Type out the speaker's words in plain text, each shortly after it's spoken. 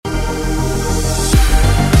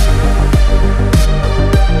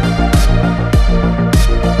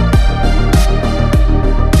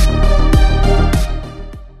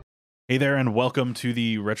Hey there, and welcome to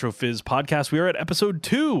the Retro Fizz podcast. We are at episode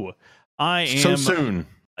 2. I am so soon.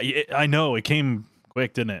 I know it came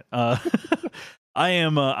quick, didn't it? I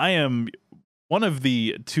am one of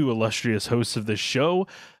the 2 illustrious hosts of this show.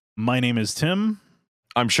 My name is Tim.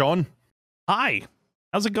 I'm Sean. Hi,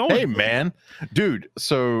 how's it going? Hey, man, dude.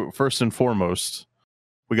 So first and foremost,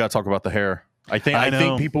 we got to talk about the hair. I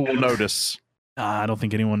think people will notice. I don't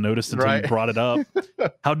think anyone noticed until you brought it up.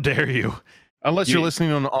 How dare you? Unless you're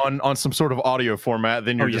listening on some sort of audio format,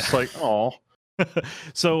 then you're just like, oh.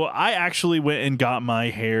 So I actually went and got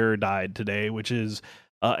my hair dyed today, which is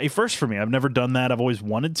a first for me. I've never done that. I've always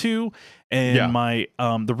wanted to. And my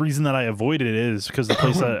the reason that I avoided it is because the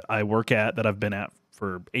place that I work at, that I've been at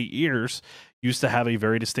for 8 years, used to have a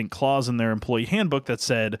very distinct clause in their employee handbook that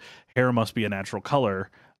said hair must be a natural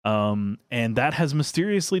color. And that has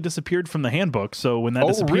mysteriously disappeared from the handbook. So when that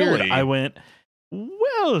disappeared, really? I went,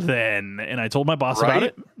 well then, and I told my boss about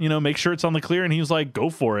it, make sure it's on the clear, and he was like, go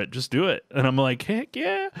for it, just do it. And I'm like, heck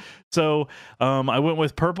yeah. So I went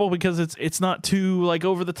with purple because it's not too like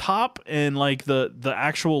over the top, and like the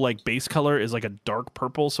actual like base color is like a dark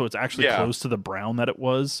purple, so it's actually close to the brown that it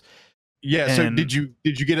was. Yeah. And so did you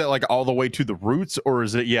get it like all the way to the roots, or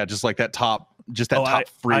is it just like that top, top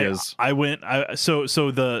frizz? I went so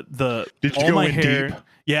the did you all go my in hair deep?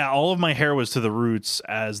 Yeah, all of my hair was to the roots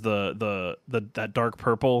as that dark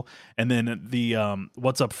purple, and then the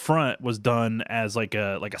what's up front was done as like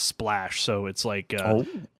a splash. So it's like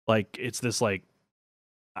like it's this like,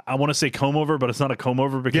 I want to say comb over, but it's not a comb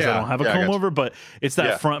over because I don't have a comb over, but it's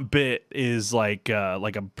that front bit is like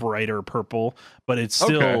a brighter purple, but it's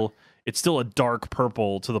still it's still a dark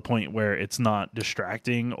purple to the point where it's not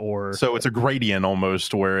distracting, or so it's a gradient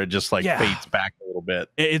almost where it just like fades back a little bit.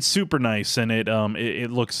 It's super nice, and it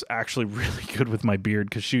looks actually really good with my beard,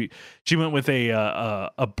 because she went with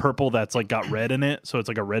a purple that's like got red in it, so it's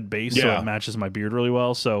like a red base, so it matches my beard really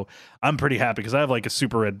well. So I'm pretty happy because I have like a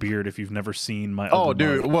super red beard. If you've never seen my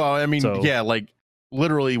dude, well, I mean, like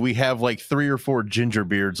literally we have like 3 or 4 ginger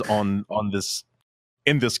beards on this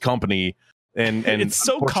in this company. And it's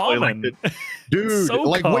so common, like dude, so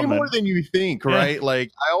like common. way more than you think, right?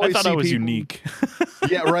 Like I thought I was unique.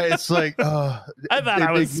 Yeah, right. It's like I thought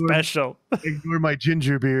I was special. Ignore my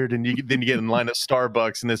ginger beard, and then you get in line at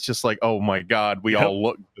Starbucks, and it's just like, oh my god, we all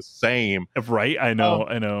look the same, right? I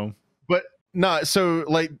know. But no, so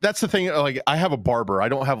like that's the thing. Like I have a barber. I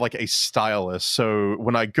don't have like a stylist. So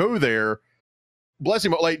when I go there, bless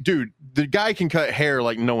him, like, dude, the guy can cut hair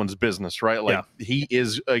like no one's business, right? Like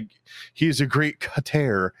he's a great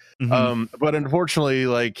cutter. But unfortunately,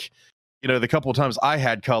 like, the couple of times I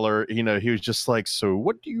had color, he was just like, so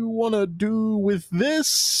what do you want to do with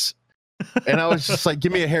this? And I was just like,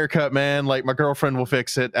 give me a haircut, man. Like my girlfriend will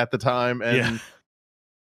fix it at the time, and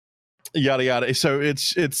yada yada. So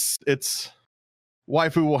it's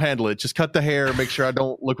waifu will handle it. Just cut the hair, make sure I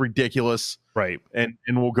don't look ridiculous, right? And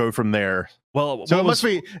we'll go from there. Well, so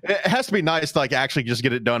it has to be nice to like actually just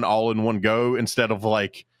get it done all in one go, instead of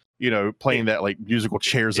like playing that like musical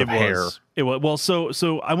chairs of hair. It was well.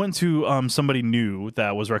 So I went to somebody new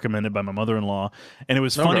that was recommended by my mother-in-law, and it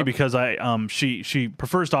was funny because she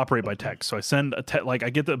prefers to operate by text. So I send I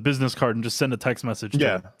get the business card and just send a text message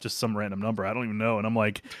to just some random number I don't even know, and I'm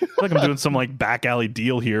like I'm doing some like back alley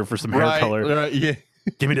deal here for some hair color. Right,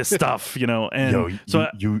 give me this stuff, and yo, so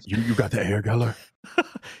you got that hair color.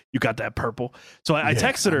 You got that purple. So I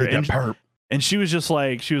texted her, and she was just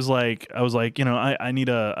like, I was like, I need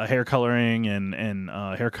a hair coloring and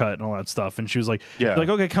haircut and all that stuff. And she was like,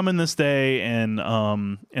 okay, come in this day. And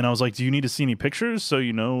I was like, do you need to see any pictures so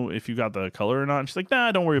if you got the color or not? And she's like,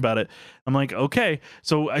 nah, don't worry about it. I'm like, okay.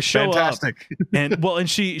 So I show up, and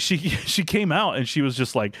she came out, and she was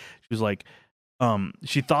just like,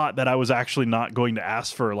 she thought that I was actually not going to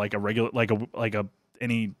ask for like a regular, like a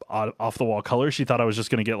any off the wall color. She thought I was just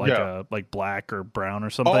gonna get like a black or brown or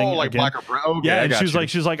something. Oh, like black or brown. Okay, and she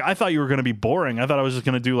was like, I thought you were gonna be boring. I thought I was just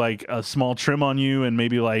gonna do like a small trim on you and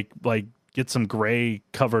maybe like get some gray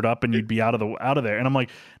covered up and you'd be out of there. And I'm like,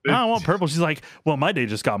 no, I want purple. She's like, well, my day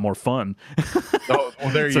just got more fun. Oh, well,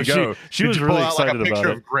 there you go. She was really excited about it. Picture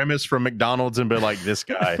of Grimace from McDonald's and be like, this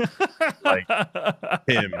guy, like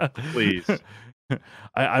him, please.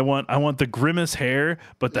 I want the Grimace hair,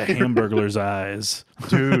 but the Hamburglar's eyes,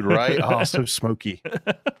 dude. Right? Oh, so smoky.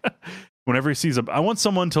 Whenever he sees I want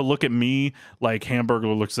someone to look at me like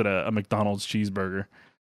Hamburglar looks at a McDonald's cheeseburger,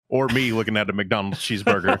 or me looking at a McDonald's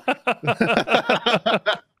cheeseburger.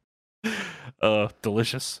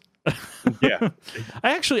 Delicious. Yeah.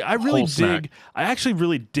 I actually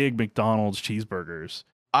really dig McDonald's cheeseburgers.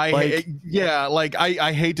 I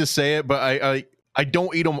hate to say it, but I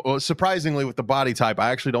don't eat them. Surprisingly, with the body type,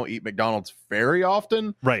 I actually don't eat McDonald's very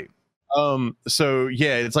often. Right. So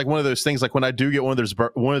yeah, it's like one of those things. Like when I do get one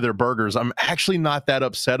of their burgers, I'm actually not that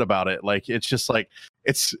upset about it. Like it's just like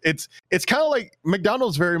it's kind of like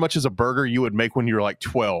McDonald's very much is a burger you would make when you were like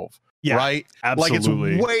 12. Yeah, right.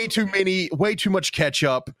 Absolutely. Like it's way too much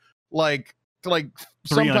ketchup. Like three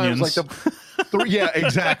sometimes onions. like yeah,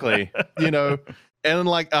 exactly. And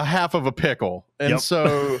like a half of a pickle. And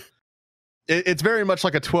so it's very much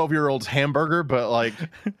like a 12-year-old's hamburger, but like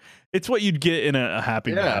it's what you'd get in a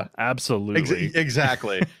Happy Meal. Absolutely.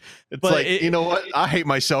 Exactly. It's but like, you know what? I hate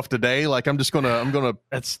myself today. Like I'm gonna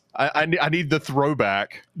I need the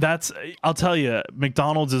throwback. I'll tell you,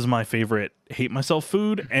 McDonald's is my favorite hate myself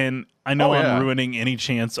food, and I know I'm ruining any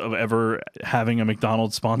chance of ever having a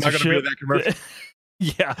McDonald's sponsorship. Not gonna be that commercial.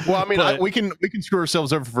 Yeah. Well, I mean, we can screw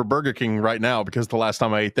ourselves over for Burger King right now, because the last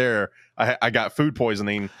time I ate there, I got food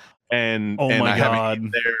poisoning. And I haven't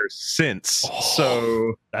eaten there since.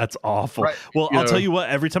 So that's awful. Right, well, I'll tell you what,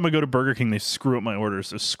 every time I go to Burger King, they screw up my orders.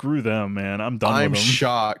 So screw them, man. I'm done with them. I'm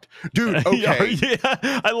shocked. Dude, okay.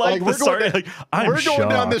 Yeah, I like the start. We're going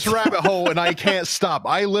down this rabbit hole and I can't stop.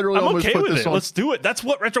 I literally almost put this on. Let's do it. That's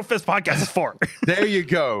what Retrofest Podcast is for. There you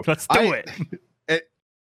go. Let's do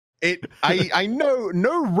it. I know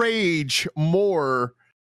no rage more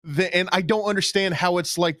than, and I don't understand how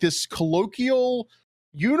it's like this colloquial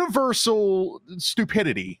universal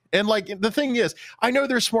stupidity. And like the thing is, I know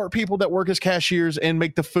there's smart people that work as cashiers and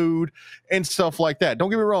make the food and stuff like that. Don't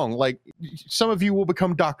get me wrong, like some of you will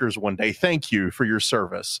become doctors one day. Thank you for your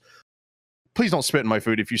service. Please don't spit in my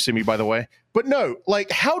food if you see me, by the way. But no,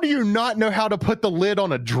 like, how do you not know how to put the lid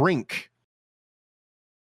on a drink?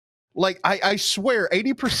 Like I swear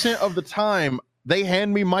 80% of the time they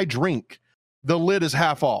hand me my drink, the lid is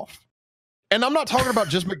half off. And I'm not talking about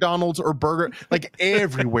just McDonald's or burger, like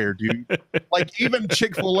everywhere, dude. Like even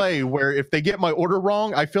Chick-fil-A, where if they get my order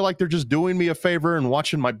wrong, I feel like they're just doing me a favor and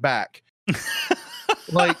watching my back.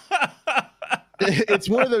 Like it's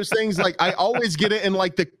one of those things, like I always get it, and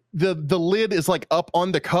like the lid is like up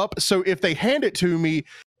on the cup. So if they hand it to me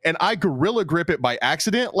and I gorilla grip it by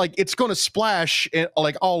accident, like it's gonna splash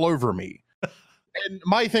like all over me. And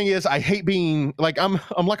my thing is, I hate being like, I'm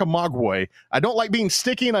like a mogwai. I don't like being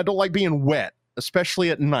sticky, and I don't like being wet, especially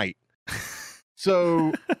at night.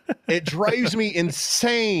 So it drives me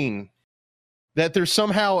insane that there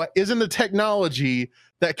somehow isn't the technology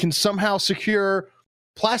that can somehow secure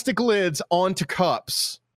plastic lids onto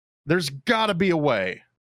cups. There's got to be a way.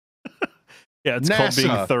 Yeah, it's called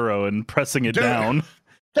being thorough and pressing it down.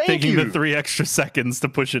 Taking the 3 extra seconds to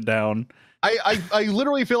push it down. I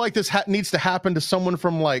literally feel like this needs to happen to someone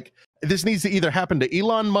from like, this needs to either happen to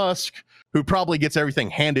Elon Musk, who probably gets everything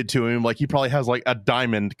handed to him. Like he probably has like a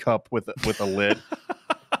diamond cup with a lid.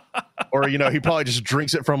 Or, he probably just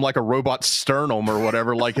drinks it from like a robot sternum or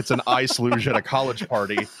whatever. Like it's an ice luge at a college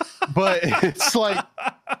party. But it's like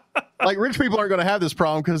rich people aren't going to have this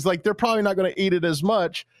problem, because like they're probably not going to eat it as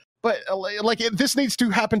much. But like this needs to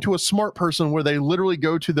happen to a smart person, where they literally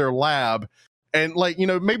go to their lab and like,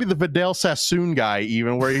 maybe the Vidal Sassoon guy,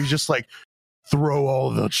 even, where he's just like, throw all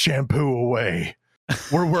the shampoo away.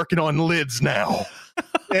 We're working on lids now.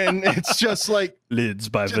 And it's just like Lids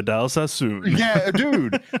by Vidal Sassoon. Yeah,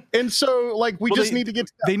 dude. And so like we need to get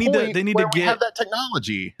to that they need to have that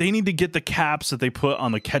technology. They need to get the caps that they put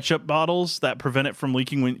on the ketchup bottles that prevent it from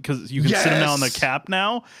leaking, because you can sit them now on the cap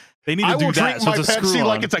now. They need to do that. Drink my Pepsi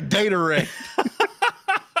like it's a Gatorade.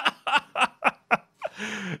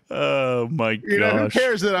 Oh my gosh. Who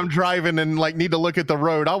cares that I'm driving and like need to look at the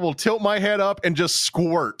road? I will tilt my head up and just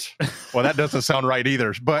squirt. Well, that doesn't sound right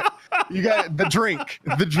either, but you got the drink.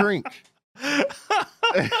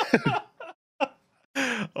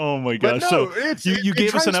 Oh my gosh. No, so you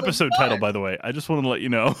gave us an episode title, by the way. I just wanted to let you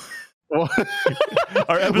know.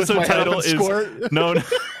 Our episode title is no,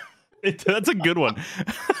 that's a good one.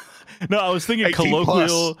 No, I was thinking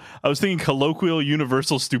colloquial. I was thinking colloquial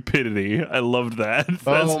universal stupidity. I loved that.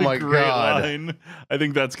 That's a great line. I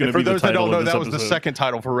think that's going to be the title. For those that don't know, that was the second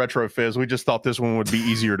title for Retro Fizz. We just thought this one would be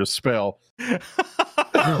easier to spell.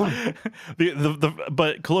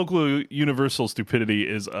 But colloquial universal stupidity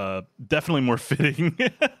is definitely more fitting.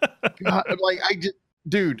 God,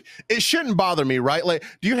 dude, it shouldn't bother me, right? Like,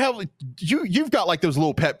 do you have you've got like those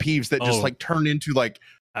little pet peeves that just like turn into like.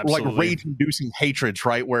 Absolutely. Like rage-inducing hatreds,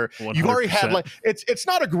 right? Where 100%. You've already had like it's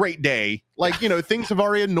not a great day. Like things have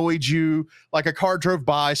already annoyed you. Like a car drove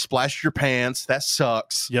by, splashed your pants. That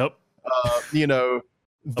sucks. Yep. The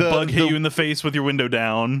bug hit you in the face with your window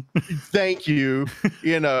down. Thank you.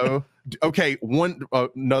 Okay.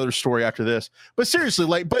 Another story after this. But seriously,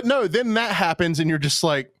 like, but no. Then that happens, and you're just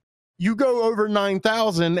like, you go over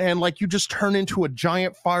 9,000 and like you just turn into a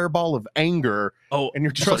giant fireball of anger. Oh, and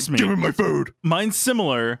you're just like, give me my food. Mine's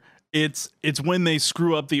similar. It's when they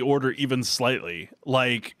screw up the order even slightly.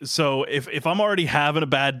 Like, so if I'm already having a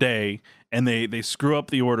bad day and they screw up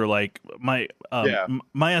the order, like my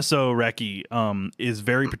SO Reki is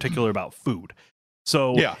very particular about food.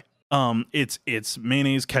 So it's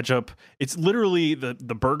mayonnaise, ketchup. It's literally the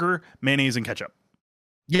burger, mayonnaise, and ketchup.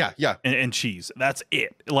 Yeah. And cheese. That's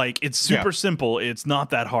it. Like, it's super simple. It's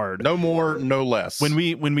not that hard. No more, no less. When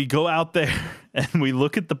we go out there and we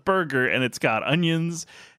look at the burger and it's got onions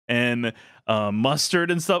and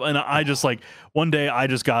mustard and stuff, and I just like, one day I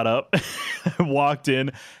just got up, walked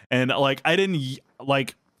in, and like I didn't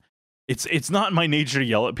like. It's not my nature to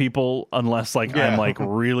yell at people unless like I'm like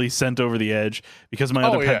really sent over the edge, because my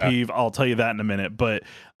other pet peeve, I'll tell you that in a minute. But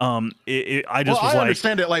I just was like,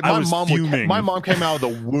 understand it. Like my mom came out of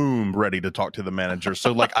the womb ready to talk to the manager.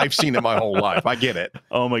 So like I've seen it my whole life. I get it.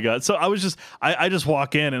 Oh my God. So I was just I just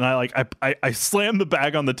walk in and I slam the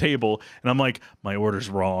bag on the table and I'm like, my order's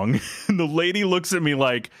wrong. And the lady looks at me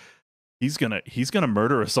like, he's gonna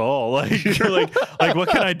murder us all. Like, like what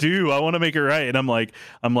can I do? I want to make it right. And I'm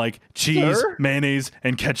like cheese, mayonnaise,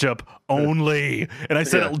 and ketchup only. And I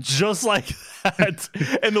said it just like that.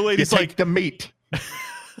 And the lady's like, the meat.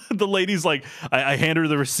 The lady's like, I hand her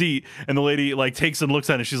the receipt, and the lady like takes and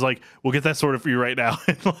looks at it. And she's like, we'll get that sorted for you right now.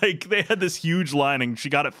 And like they had this huge line, and she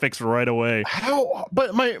got it fixed right away. How?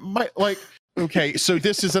 But my like. Okay, so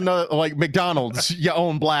this is another, like, McDonald's, you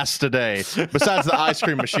own blast today. Besides the ice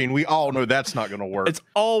cream machine, we all know that's not going to work. It's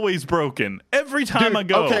always broken every time I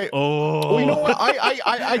go. Okay. Oh, well, you know what?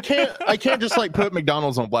 I can't just like put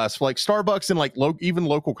McDonald's on blast. Like Starbucks and like even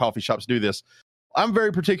local coffee shops do this. I'm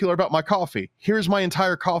very particular about my coffee. Here's my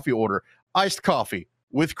entire coffee order: iced coffee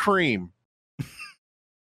with cream.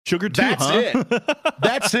 Sugar too, That's it.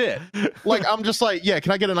 That's it. Like I'm just like, yeah.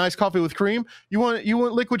 Can I get an iced coffee with cream? You want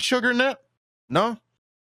liquid sugar in that? No.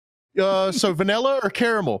 So vanilla or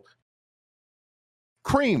caramel?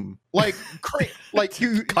 Cream. Like cream. Like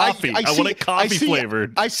you coffee. I want it coffee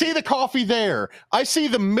flavored. I see the coffee there. I see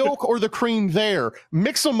the milk or the cream there.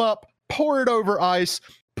 Mix them up, pour it over ice,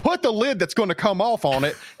 put the lid that's going to come off on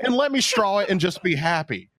it, and let me straw it and just be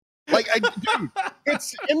happy. Like, dude,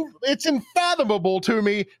 it's unfathomable to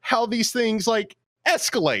me how these things like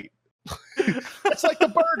escalate. It's like the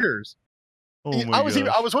burgers. Oh I was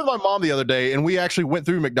with my mom the other day, and we actually went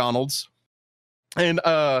through McDonald's, and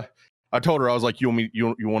I told her, I was like, you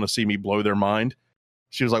want to see me blow their mind?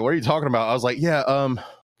 She was like, what are you talking about? I was like, yeah,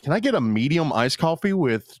 can I get a medium iced coffee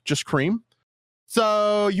with just cream?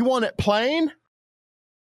 So you want it plain?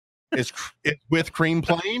 It's with cream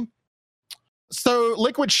plain? So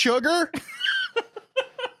liquid sugar?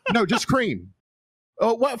 No, just cream.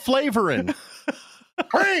 Oh, what flavoring?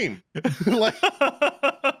 Cream. Like,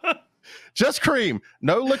 just cream,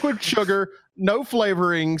 no liquid sugar, no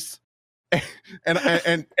flavorings,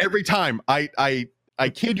 and every time I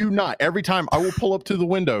kid you not, every time I will pull up to the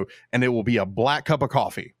window and it will be a black cup of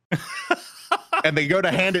coffee, and they go to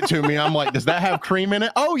hand it to me. I'm like, does that have cream in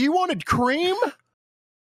it? Oh, you wanted cream?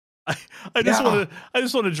 I just want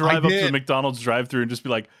to drive up to the McDonald's drive-through and just be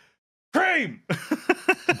like, cream,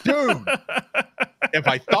 dude. If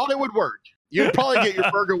I thought it would work, you'd probably get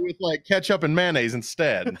your burger with like ketchup and mayonnaise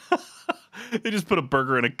instead. They just put a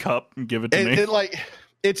burger in a cup and give it to me.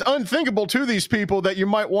 It's unthinkable to these people that you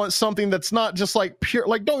might want something that's not just like pure.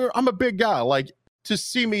 Like, I'm a big guy. Like, to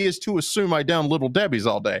see me is to assume I down Little Debbie's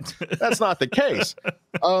all day. That's not the case.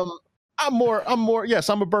 I'm more. Yes,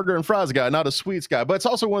 I'm a burger and fries guy, not a sweets guy. But it's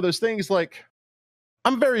also one of those things. Like,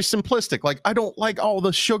 I'm very simplistic. Like, I don't like all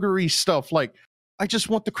the sugary stuff. Like, I just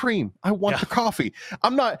want the cream. I want the coffee.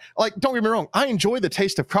 I'm not like, don't get me wrong. I enjoy the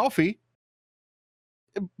taste of coffee,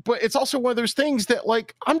 but it's also one of those things that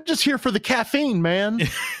like, I'm just here for the caffeine, man.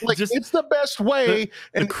 Like, it's the best way.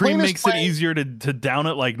 The cream makes it easier to down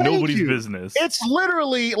it like nobody's business. It's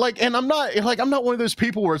literally like, and I'm not one of those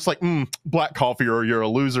people where it's like, black coffee or you're a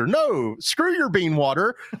loser. No, screw your bean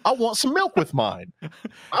water. I want some milk with mine.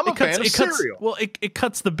 I'm a fan of cereal. Well, it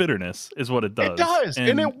cuts the bitterness is what it does. It does,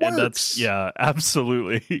 and it works. And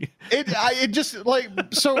absolutely. It just like,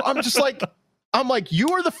 so I'm just like, you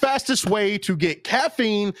are the fastest way to get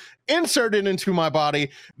caffeine inserted into my body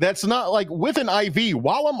that's not like with an IV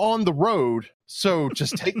while I'm on the road. So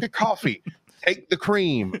just take the coffee, take the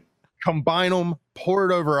cream, combine them, pour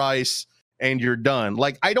it over ice, and you're done.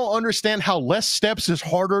 Like, I don't understand how less steps is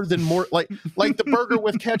harder than more, like the burger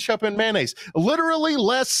with ketchup and mayonnaise. Literally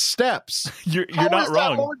less steps. You're not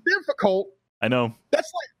wrong. That more difficult? I know.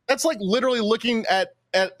 That's like literally looking at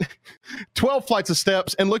at 12 flights of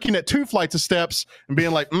steps and looking at 2 flights of steps and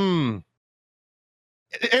being like, and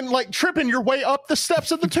like tripping your way up the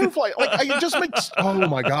steps of the 2 flight. Like it just makes, oh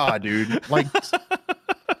my God, dude. Like,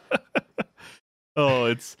 oh,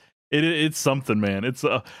 it's something, man. It's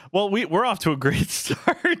well, we're off to a great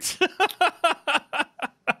start.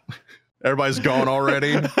 Everybody's gone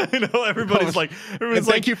already. I know everybody's like,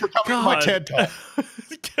 thank you for coming to my TED Talk.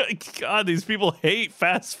 God, these people hate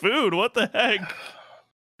fast food. What the heck?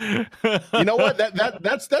 You know what?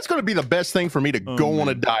 That's going to be the best thing for me to go on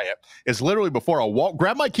a diet. Is literally before I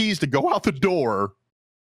grab my keys to go out the door.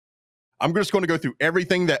 I'm just going to go through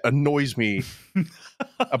everything that annoys me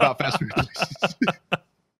about fast food places.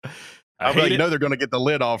 I'm like, you know, they're going to get the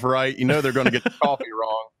lid off right. You know, they're going to get the coffee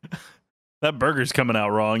wrong. That burger's coming out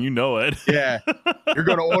wrong. You know it. Yeah. You're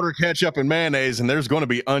going to order ketchup and mayonnaise and there's going to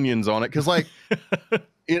be onions on it. Cause like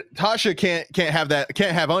Tasha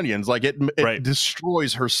can't have onions. Like it right.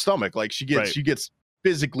 destroys her stomach. Like she gets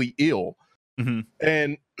physically ill.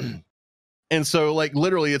 Mm-hmm. And so like,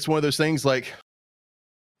 literally it's one of those things like,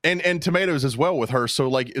 and tomatoes as well with her. So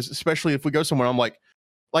like, especially if we go somewhere, I'm like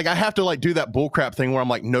I have to like do that bullcrap thing where I'm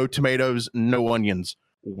like, no tomatoes, no onions.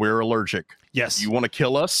 We're allergic. Yes. You want to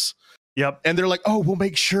kill us? Yep. And they're like, oh, we'll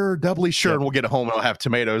make sure, doubly sure, and we'll get it home and I'll have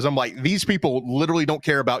tomatoes. I'm like, these people literally don't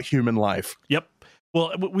care about human life. Yep.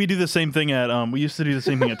 Well, we do the same thing at we used to do the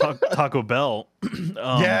same thing at Taco Bell.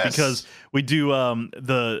 Yes. Because we do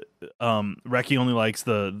Reki only likes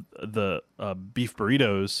the beef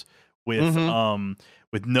burritos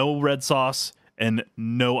with no red sauce and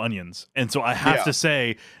no onions. And so I have to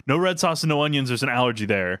say, no red sauce and no onions, there's an allergy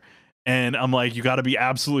there. And I'm like, you got to be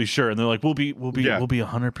absolutely sure. And they're like, we'll be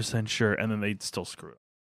 100% sure. And then they still screw it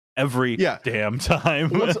every damn time.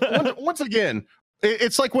 once again,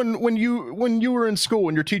 it's like when you were in school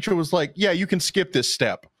and your teacher was like, yeah, you can skip this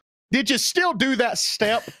step. Did you still do that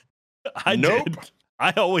step? I did.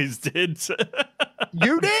 I always did.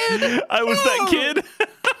 You did? I was that kid.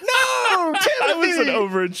 No, Timothy! I was an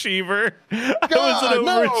overachiever.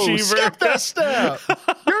 Skip that step.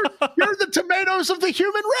 You're the tomatoes of the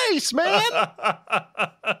human race, man.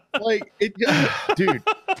 Like, dude.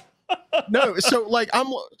 No, so like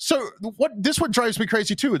what drives me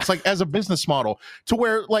crazy too. It's like as a business model to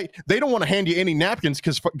where like they don't want to hand you any napkins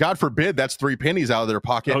because God forbid that's 3 pennies out of their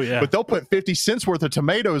pocket. Oh, yeah. But they'll put 50 cents worth of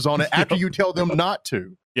tomatoes on it after you tell them not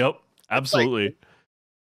to. Yep, absolutely. Like,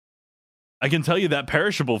 I can tell you that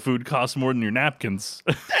perishable food costs more than your napkins.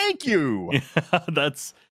 Thank you. Yeah,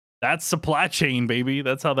 that's supply chain, baby.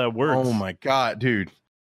 That's how that works. Oh my God, dude.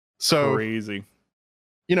 So crazy.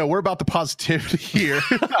 You know, we're about the positivity here.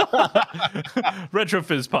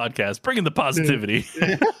 Retrofizz podcast, bringing the positivity.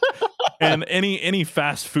 And any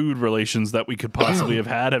fast food relations that we could possibly have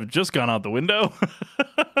had have just gone out the window.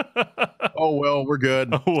 Oh, well, we're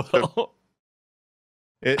good. Oh, well.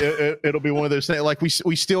 It'll be one of those things. Like we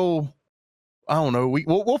still, I don't know.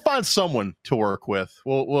 We'll find someone to work with.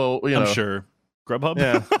 We'll you know. I'm sure. Grubhub.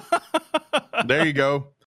 Yeah. There you go.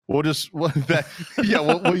 We need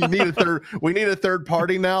a third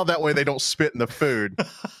party now. That way they don't spit in the food.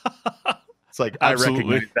 It's like, I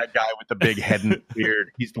recognize that guy with the big head and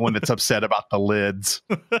beard. He's the one that's upset about the lids.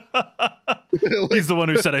 He's the one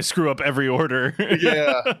who said I screw up every order.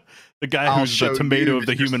 Yeah. The guy who's the tomato of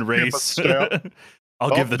the human race. I'll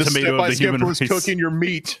give the tomato of the human race. Cooking your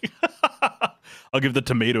meat. I'll give the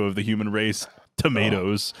tomato of the human race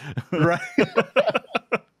tomatoes. Right.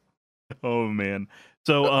 Oh man.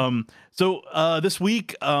 So this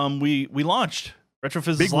week we launched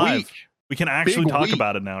Retrofizz Live. Week. We can actually talk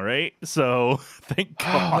about it now, right? So thank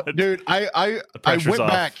God. Dude, I went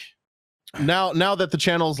back now that the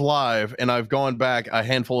channel's live, and I've gone back a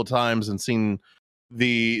handful of times and seen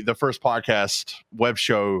the first podcast web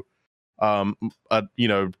show 2,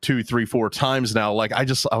 3, 4 times now. Like I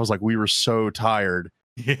was like, we were so tired.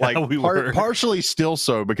 Yeah, like we were partially still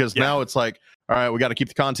so, because now it's like, all right, we got to keep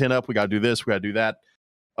the content up, we got to do this, we got to do that.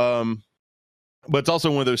 But it's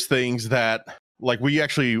also one of those things that like we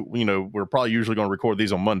actually, we're probably usually going to record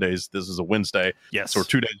these on Mondays. This is a Wednesday. Yes. So we're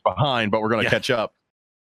 2 days behind, but we're going to catch up.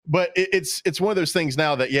 But it's one of those things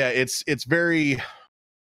now that, it's very,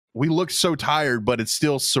 we look so tired, but it's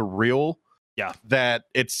still surreal. Yeah. That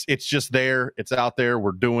it's just there. It's out there.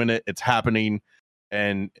 We're doing it. It's happening.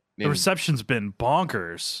 And the reception's been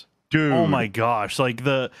bonkers. Dude. Oh my gosh. Like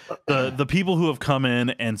the people who have come in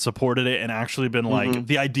and supported it and actually been like,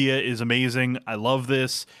 the idea is amazing. I love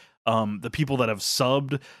this. the people that have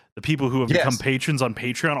subbed, the people who have become patrons on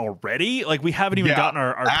Patreon already. Like, we haven't even gotten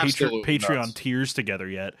our Patreon tiers together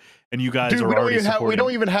yet, and you guys are already supporting. We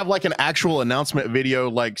don't even have like an actual announcement video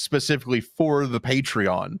like specifically for the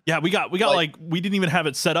Patreon. Yeah, we got like we didn't even have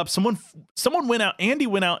it set up. Someone went out. Andy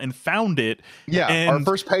went out and found it. Yeah, and our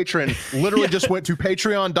first patron literally just went to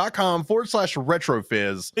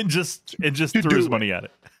patreon.com/retrofizz and just threw his money at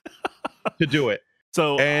it to do it.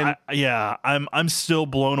 So I'm still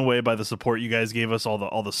blown away by the support you guys gave us,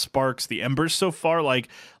 all the sparks, the embers so far. Like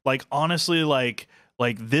honestly, like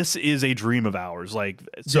this is a dream of ours. Like,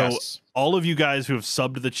 so all of you guys who have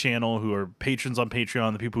subbed to the channel, who are patrons on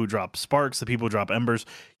Patreon, the people who drop sparks, the people who drop embers,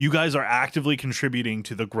 you guys are actively contributing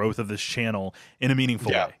to the growth of this channel in a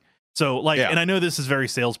meaningful way. So and I know this is very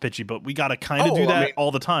sales pitchy, but we got to kind of do that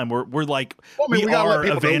all the time. We're like, we are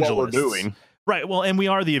evangelists. Know what we're doing. Right. Well, and we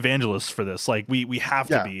are the evangelists for this. Like, we have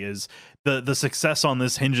to be. Is the success on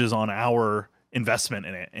this hinges on our investment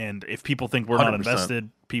in it. And if people think we're 100%. Not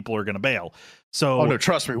invested, people are going to bail. So, no,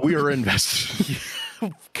 trust me, we are invested.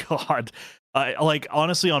 God, like,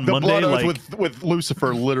 honestly, on Monday, blood oath with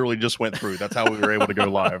Lucifer literally just went through. That's how we were able to go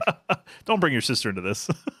live. Don't bring your sister into this.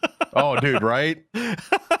 Oh, dude, right?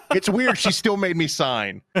 It's weird. She still made me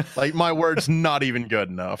sign. Like, my word's not even good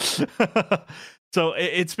enough. So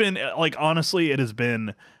it's been like, honestly, it's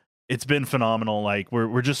been phenomenal. Like,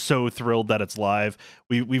 we're just so thrilled that it's live.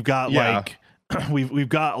 We've got like we've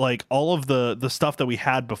got like all of the stuff that we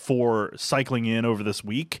had before cycling in over this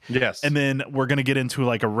week. Yes. And then we're gonna get into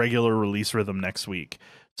like a regular release rhythm next week.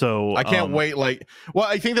 So I can't wait. Like, well,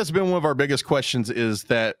 I think that's been one of our biggest questions, is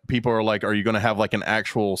that people are like, are you going to have like an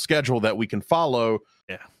actual schedule that we can follow?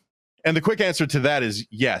 Yeah. And the quick answer to that is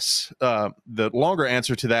yes. The longer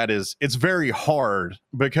answer to that is it's very hard,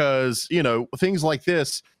 because, you know, things like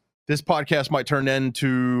this podcast might turn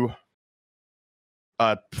into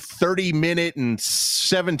a 30-minute and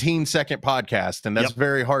 17-second podcast. And that's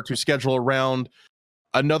very hard to schedule around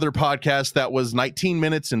another podcast that was 19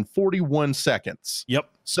 minutes and 41 seconds. Yep.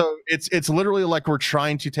 So it's literally like we're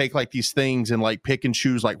trying to take like these things and like pick and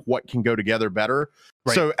choose like what can go together better.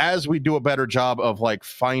 Right. So as we do a better job of like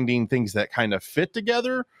finding things that kind of fit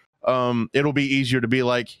together, it'll be easier to be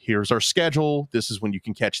like, here's our schedule. This is when you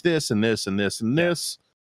can catch this and this and this and this.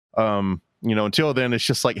 You know, until then, it's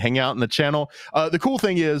just like hang out in the channel. The cool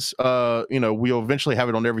thing is, you know, we'll eventually have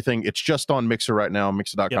it on everything. It's just on Mixer right now,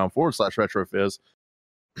 mixer.com/retrofizz.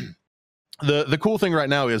 The cool thing right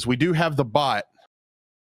now is we do have the bot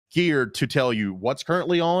geared to tell you what's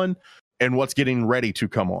currently on and what's getting ready to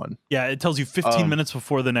come on. Yeah, it tells you 15 minutes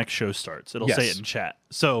before the next show starts. It'll say it in chat.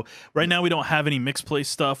 So right now we don't have any mix play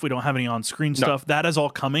stuff. We don't have any on-screen stuff. That is all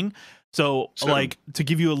coming. So like, to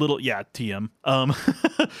give you a little TM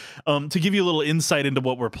to give you a little insight into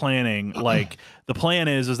what we're planning, like the plan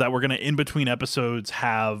is that we're going to, in between episodes,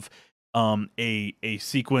 have a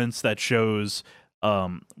sequence that shows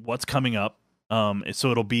what's coming up.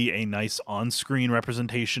 So it'll be a nice on-screen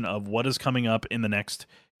representation of what is coming up in the next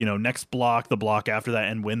block, the block after that,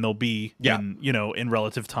 and when they'll be in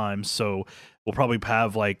relative times. So we'll probably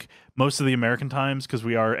have like most of the American times, because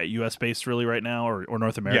we are at US based really right now, or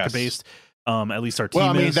North America based. At least our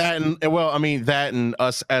team is. That and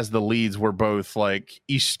us as the leads, we're both like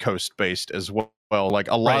East Coast based as well. Like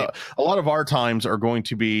a lot of our times are going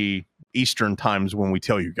to be Eastern times when we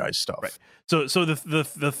tell you guys stuff. Right. So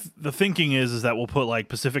the thinking is that we'll put like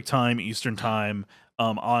Pacific time, Eastern time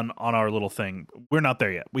on our little thing. We're not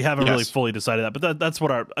there yet. We haven't really fully decided that, but that's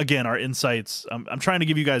what our insights. I'm trying to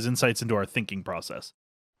give you guys insights into our thinking process.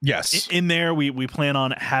 Yes. In there, we plan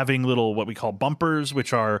on having little, what we call bumpers,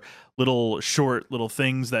 which are little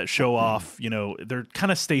things that show off, they're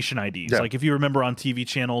kind of station IDs. Like if you remember on TV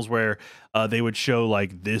channels where they would show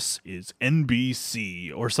like, this is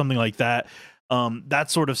NBC or something like that. That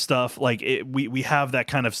sort of stuff. Like we have that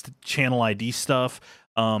kind of channel ID stuff.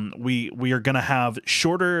 We are going to have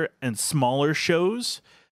shorter and smaller shows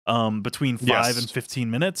between 5 and 15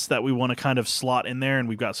 minutes that we want to kind of slot in there. And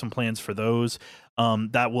we've got some plans for those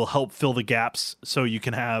that will help fill the gaps. So you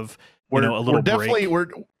can have, a little break.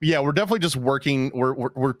 We're definitely just working.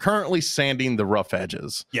 We're currently sanding the rough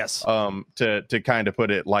edges. Yes. To kind of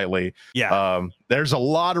put it lightly. Yeah. There's a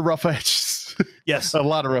lot of rough edges. Yes. A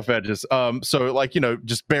lot of rough edges. So like,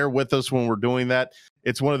 just bear with us when we're doing that.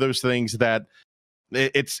 It's one of those things that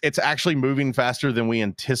it's actually moving faster than we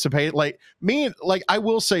anticipate. Like I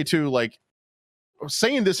will say too, like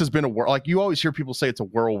saying this has been like you always hear people say it's a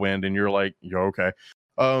whirlwind and you're like, yo, okay.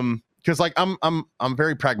 Because like I'm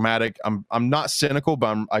very pragmatic. I'm not cynical,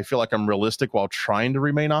 but I feel like I'm realistic while trying to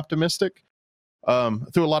remain optimistic.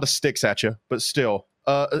 Threw a lot of sticks at you, but still,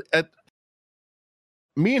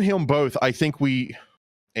 me and him both, I think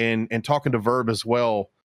and talking to Verb as well,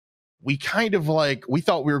 we kind of like, we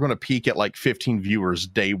thought we were going to peak at like 15 viewers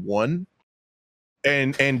day one,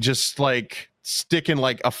 and just like stick in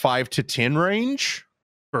like a 5 to 10 range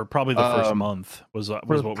for probably the first month was what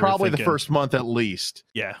probably we were the first month at least.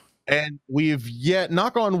 Yeah. And we've yet,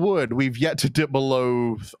 knock on wood, we've yet to dip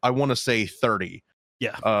below, I want to say 30.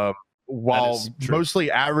 Yeah. While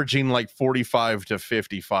mostly averaging like 45 to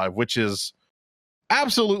 55, which is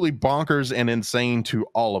absolutely bonkers and insane to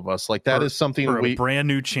all of us. Like that is something for a brand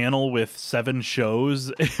new channel with 7 shows.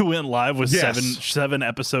 It went live with seven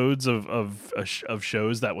episodes of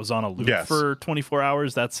shows that was on a loop for 24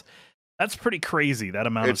 hours. That's pretty crazy. That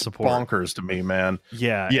amount of support. Bonkers to me, man.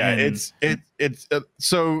 Yeah. It's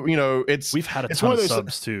so, you know, we've had a ton of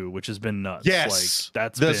subs too, which has been nuts. Yes.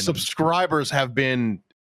 Like the subscribers have been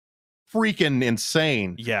freaking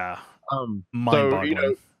insane. Yeah. Mind-boggling. So, you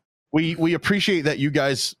know, we appreciate that you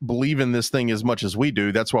guys believe in this thing as much as we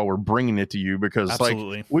do. That's why we're bringing it to you, because like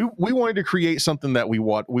we wanted to create something that we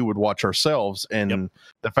would watch ourselves, and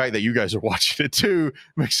the fact that you guys are watching it too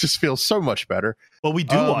makes us feel so much better. Well, we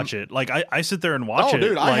do watch it. Like I sit there and watch it.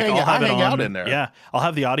 Dude, like, I hang out in there. Yeah, I'll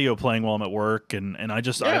have the audio playing while I'm at work, and I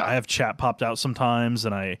have chat popped out sometimes,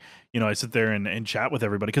 and I sit there and chat with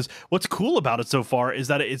everybody, because what's cool about it so far is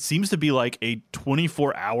that it seems to be like a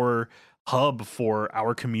 24-hour hub for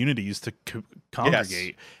our communities to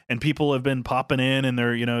congregate. And people have been popping in, and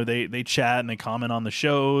they're they chat and they comment on the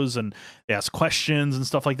shows and they ask questions and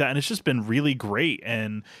stuff like that, and it's just been really great.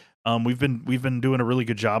 And we've been doing a really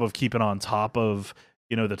good job of keeping on top of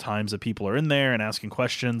the times that people are in there and asking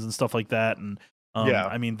questions and stuff like that. And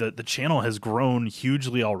I mean, the channel has grown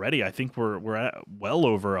hugely already. I think we're at well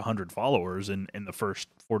over 100 followers in the first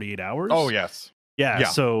 48 hours. Oh yes. Yeah,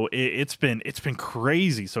 so it's been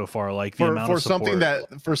crazy so far. Like the amount of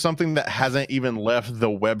support. for something that hasn't even left the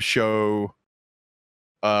web show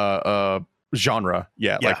genre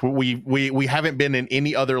yet. Like we haven't been in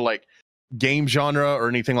any other like game genre or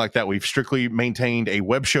anything like that. We've strictly maintained a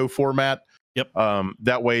web show format. Yep.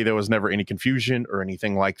 That way there was never any confusion or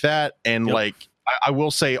anything like that. And like I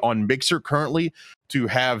will say, on Mixer currently, to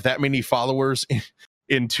have that many followers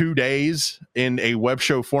in 2 days in a web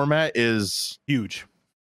show format is huge.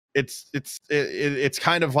 It's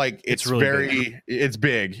kind of like it's really very big. It's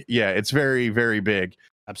big. Yeah, it's very, very big.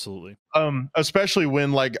 Absolutely. Especially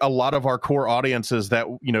when like a lot of our core audiences that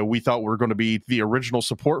we thought were going to be the original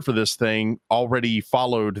support for this thing already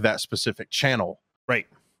followed that specific channel. Right.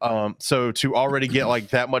 So to already get like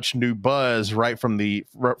that much new buzz right from the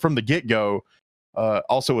get-go,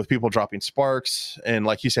 also with people dropping sparks and,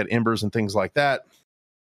 like you said, embers and things like that,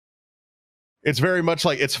 it's very much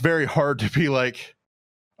like it's very hard to be like,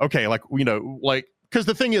 okay, like like, because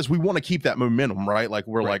the thing is, we want to keep that momentum, right? Like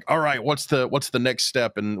we're like, all right, what's the next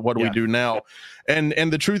step, and what do we do now? And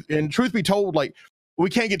the truth be told, like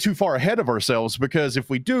we can't get too far ahead of ourselves, because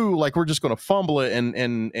if we do, like, we're just going to fumble it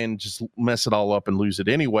and just mess it all up and lose it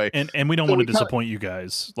anyway. And we don't want to disappoint you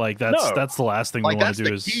guys. Like that's the last thing we want to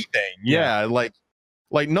do. Is key thing. Yeah,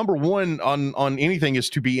 like number one on anything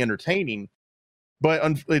is to be entertaining.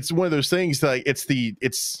 But it's one of those things that it's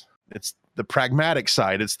the pragmatic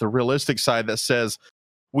side. It's the realistic side that says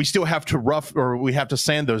we still have to we have to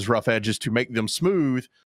sand those rough edges to make them smooth.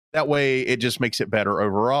 That way it just makes it better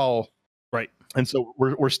overall. Right. And so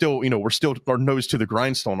we're still our nose to the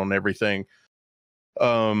grindstone on everything.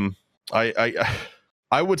 I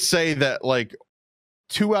would say that like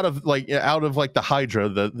out of the Hydra,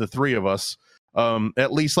 the three of us,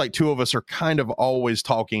 at least like two of us are kind of always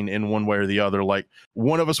talking in one way or the other. Like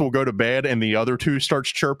one of us will go to bed and the other two starts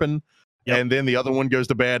chirping. Yep. And then the other one goes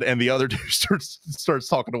to bed and the other two starts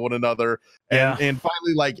talking to one another. And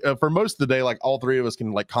finally, like for most of the day, like all three of us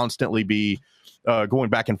can like constantly be going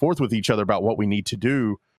back and forth with each other about what we need to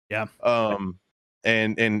do. Yeah.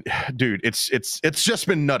 And dude, it's just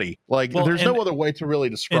been nutty. Like there's no other way to really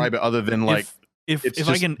describe it other than like if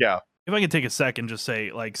I can take a sec and just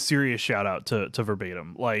say, like, serious shout out to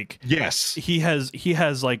Verbatim. Like, yes, he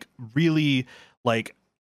has like really, like,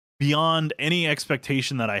 beyond any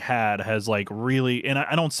expectation that I had, has like really, and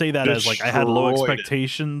I don't say that as like I had low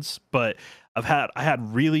expectations, but I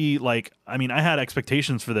had really, like, I mean, I had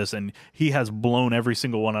expectations for this, and he has blown every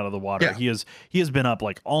single one out of the water. Yeah. He has been up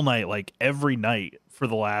like all night, like every night for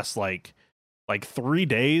the last like 4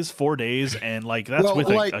 days, and like that's with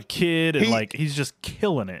a kid, and like he's just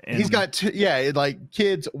killing it. And he's got like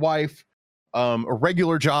kids, wife, a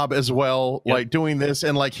regular job as well, like doing this,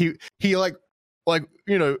 and like he like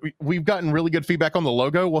we've gotten really good feedback on the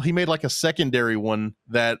logo. Well, he made like a secondary one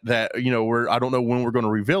that I don't know when we're going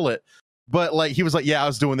to reveal it, but like he was like, yeah, I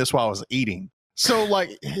was doing this while I was eating. So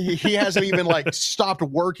like he hasn't even like stopped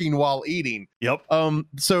working while eating. Yep.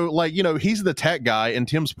 So like, you know, he's the tech guy and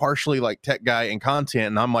Tim's partially like tech guy and content,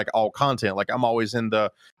 and I'm like all content. Like I'm always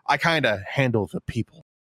I kind of handle the people.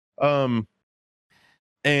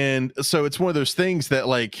 And so it's one of those things that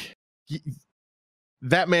like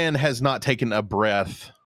that man has not taken a breath.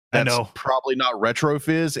 That's probably not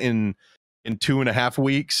RetroFizz in 2.5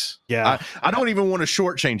 weeks. Yeah. I don't even want to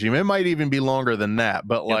shortchange him. It might even be longer than that,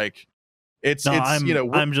 but like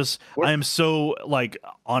I'm so like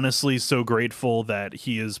honestly so grateful that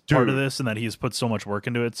he is part of this and that he has put so much work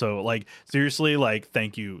into it. So like seriously, like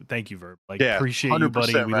thank you Verb. Like appreciate you,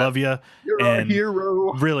 buddy. We love you. You're our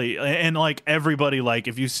hero. Really, and like everybody, like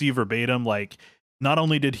if you see Verbatim, like not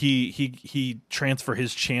only did he transfer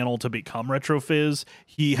his channel to become RetroFizz,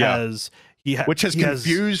 which has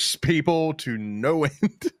confused people to no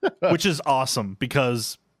end, which is awesome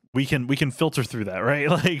because we can filter through that, right?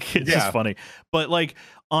 Like it's just funny. But like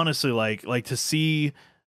honestly, like to see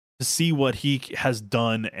what he has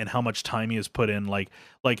done and how much time he has put in, like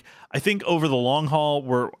I think over the long haul,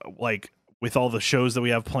 we're like with all the shows that we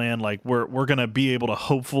have planned, like we're gonna be able to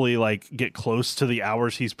hopefully like get close to the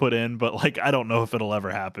hours he's put in, but like I don't know if it'll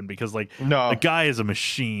ever happen because like the guy is a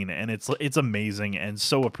machine and it's amazing and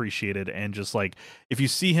so appreciated. And just like if you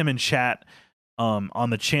see him in chat on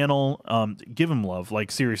the channel, give him love. Like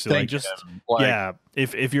seriously, thank like just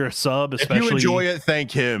if you're a sub, especially if you enjoy it, thank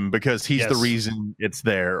him because he's the reason it's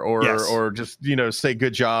there. Or just, you know, say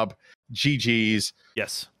good job, GG's.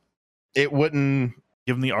 Yes, it wouldn't.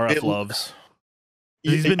 Give him the RF loves.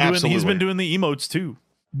 He's been doing the emotes too,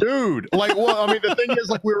 dude. Like, well, I mean, the thing is,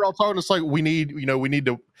 like, we were all talking. It's like we need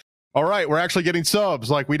to. All right, we're actually getting subs.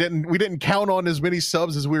 Like, we didn't count on as many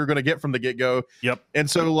subs as we were going to get from the get go. Yep. And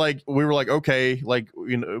so, like, we were like, okay, like,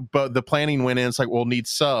 you know, but the planning went in. It's like, we'll need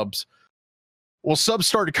subs. Well, subs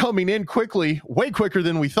started coming in quickly, way quicker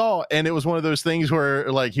than we thought, and it was one of those things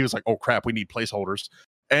where, like, he was like, oh crap, we need placeholders.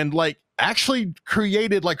 And like actually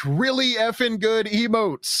created like really effing good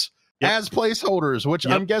emotes as placeholders, which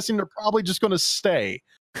I'm guessing they're probably just going to stay.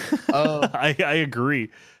 I agree.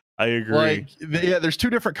 Like, there's 2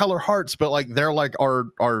 different color hearts, but like they're like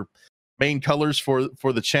our main colors for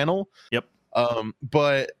the channel. Yep.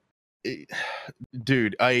 But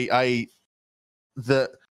dude,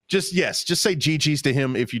 just say GG's to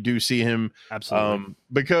him if you do see him. Absolutely.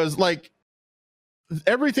 Because like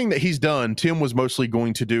everything that he's done, Tim was mostly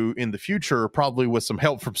going to do in the future, probably with some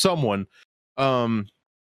help from someone. And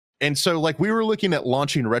so like we were looking at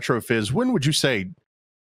launching RetroFizz. When would you say?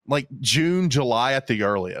 Like June, July at the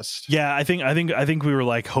earliest. Yeah, I think we were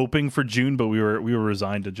like hoping for June, but we were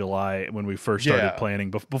resigned to July when we first started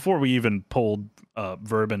planning. Before we even pulled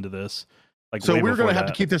Verb into this. Like, so we were going to have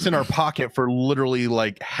to keep this in our pocket for literally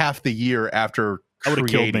like half the year after. It would have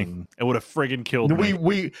killed me. It would have friggin' killed me.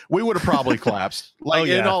 We would have probably collapsed. Like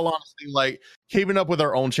in all honesty, like keeping up with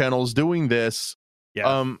our own channels, doing this.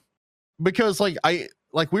 Yeah. Because like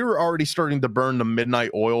we were already starting to burn the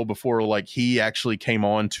midnight oil before like he actually came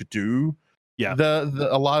on to do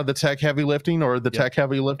a lot of the tech heavy lifting or the tech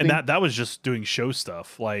heavy lifting. And that was just doing show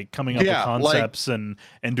stuff, like coming up with concepts and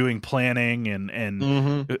doing planning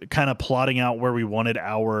and kind of plotting out where we wanted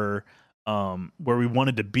where we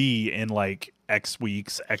wanted to be in like X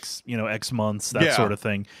weeks, X months, that sort of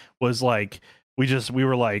thing. Was like we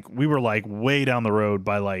were like way down the road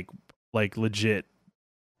by like legit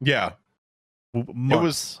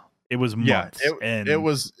months. It was months. And it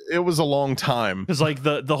was a long time. Because like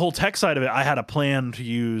the whole tech side of it, I had a plan to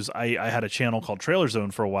use. I had a channel called Trailer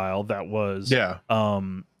Zone for a while that was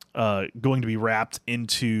going to be wrapped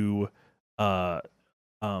into that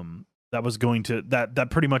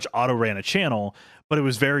pretty much auto ran a channel, but it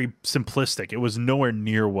was very simplistic. It was nowhere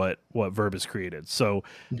near what Verb has created. So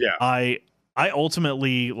I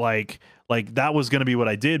ultimately like that was going to be what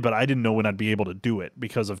I did, but I didn't know when I'd be able to do it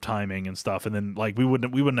because of timing and stuff. And then like we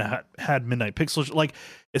wouldn't have had Midnight Pixel. Like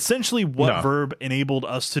essentially what Verb enabled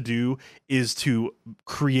us to do is to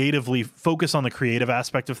creatively focus on the creative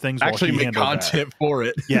aspect of things. Actually make content for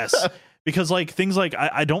it. Yes. Because like things like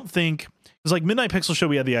I don't think it's like Midnight Pixel Show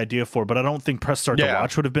we had the idea for, but I don't think Press Start to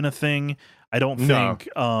Watch would have been a thing. I don't think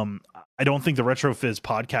the RetroFizz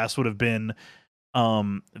podcast would have been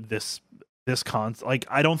this like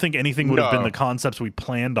I don't think anything would have been the concepts we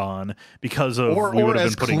planned on because of or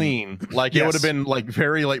as clean. Like it would have been like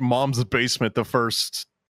very like Mom's Basement the first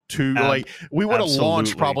 2 like we would have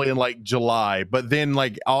launched probably in like July, but then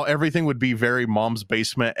like everything would be very Mom's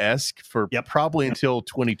Basement-esque for probably until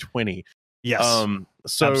 2020. Yes.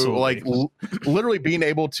 So like literally being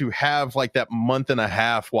able to have like that month and a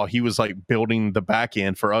half while he was like building the back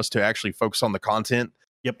end for us to actually focus on the content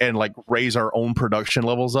and like raise our own production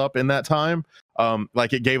levels up in that time.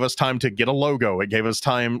 Like it gave us time to get a logo. It gave us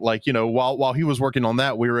time, like, you know, while he was working on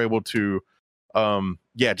that, we were able to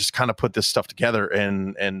just kind of put this stuff together.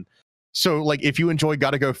 And so like if you enjoy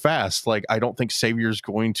Gotta Go Fast, like I don't think Savior's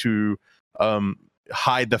going to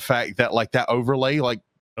hide the fact that like that overlay, like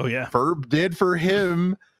Ferb did for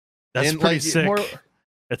him. That's pretty sick.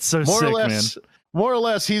 It's so sick, man. More or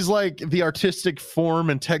less, he's like the artistic form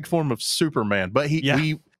and tech form of Superman, but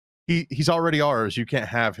he's already ours. You can't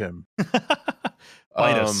have him.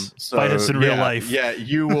 Fight us in real life. Yeah,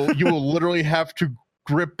 you will literally have to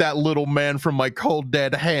grip that little man from my cold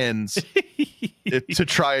dead hands to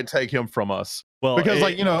try and take him from us. Well, because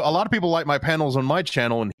like, you know, a lot of people like my panels on my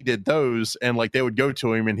channel, and he did those, and like they would go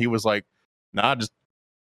to him and he was like, nah, I just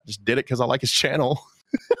did it because I like his channel.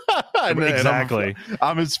 Exactly. And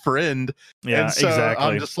I'm his friend. Yeah, and so exactly.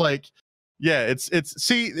 I'm just like, yeah, it's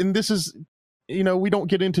see, and this is, you know, we don't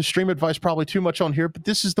get into stream advice probably too much on here, but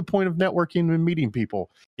this is the point of networking and meeting people.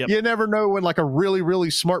 Yep. You never know when like a really, really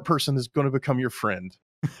smart person is going to become your friend.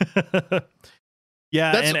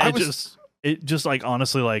 Yeah, and it just like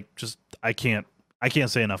honestly, like just I can't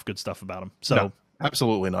say enough good stuff about him. So no,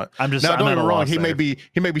 absolutely not. I'm just now, don't get me wrong. He may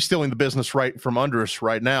be stealing the business right from under us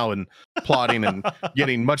right now and plotting and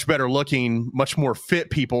getting much better looking, much more fit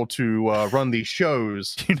people to run these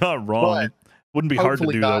shows. You're not wrong. Wouldn't be hard to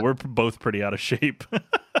do though. We're both pretty out of shape.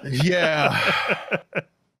 Yeah.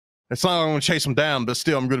 It's not going to chase him down, but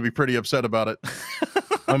still I'm going to be pretty upset about it.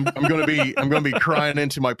 I'm going to be crying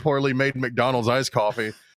into my poorly made McDonald's iced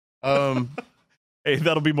coffee. Hey,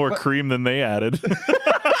 that'll be more cream than they added.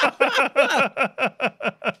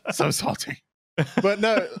 So salty.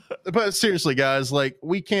 But seriously, guys, like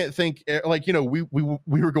we can't think like, you know, we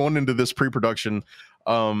were going into this pre-production.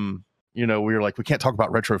 You know, we were like, we can't talk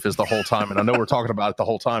about RetroFizz the whole time, and I know we're talking about it the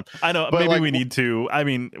whole time. I know, but maybe like, we need to. I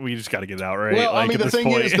mean, we just got to get it out, right? Well, like, I mean, the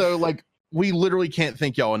thing is, though, like we literally can't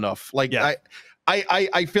thank y'all enough. Like,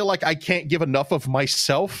 I feel like I can't give enough of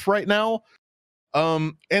myself right now.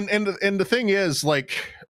 And the thing is,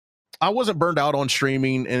 like, I wasn't burned out on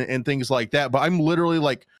streaming and things like that, but I'm literally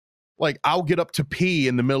like I'll get up to pee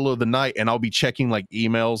in the middle of the night and I'll be checking like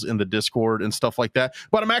emails in the Discord and stuff like that.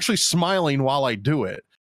 But I'm actually smiling while I do it.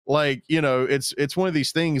 Like, you know, it's one of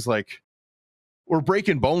these things, like we're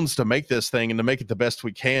breaking bones to make this thing and to make it the best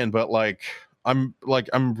we can. But like, I'm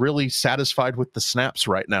really satisfied with the snaps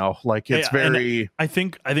right now. Like it's very, I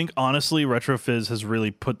think honestly, RetroFizz has really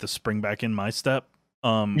put the spring back in my step.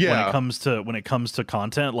 When it comes to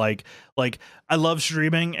content, like I love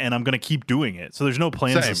streaming and I'm gonna keep doing it, so there's no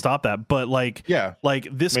plans to stop that, but like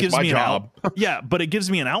this gives me but it gives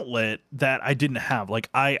me an outlet that I didn't have. Like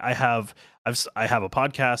I have a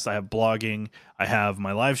podcast, I have blogging, I have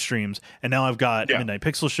my live streams, and now I've got Midnight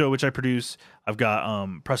Pixel Show, which I produce. I've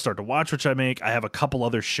got Press Start to Watch, which I make. I have a couple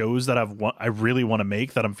other shows that I really want to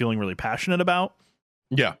make that I'm feeling really passionate about.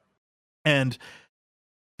 And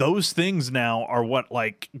those things now are what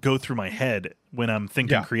like go through my head when I'm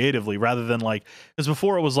thinking creatively, rather than like, because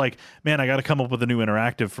before it was like, man, I got to come up with a new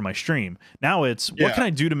interactive for my stream. Now it's what can I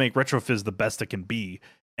do to make RetroFizz the best it can be?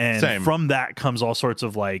 And from that comes all sorts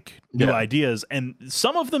of like new ideas, and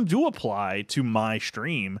some of them do apply to my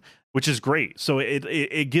stream, which is great. So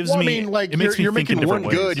it gives me, I mean, like, it makes you're making one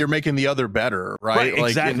ways. Good, you're making the other better, right? Like,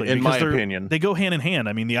 exactly. In my opinion, they go hand in hand.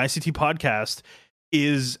 I mean, the ICT podcast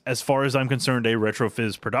is, as far as I'm concerned, a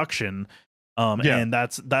RetroFizz production, and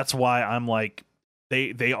that's why I'm like,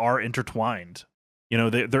 they are intertwined. You know,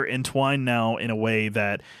 they're entwined now in a way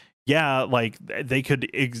that, like they could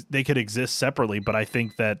exist separately, but I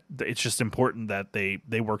think that it's just important that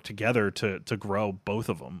they work together to grow both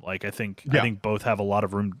of them. Like I think both have a lot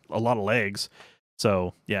of room, a lot of legs.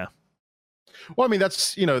 So yeah. Well, I mean,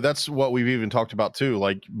 that's what we've even talked about too,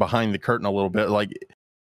 like behind the curtain a little bit. Like,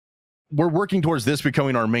 we're working towards this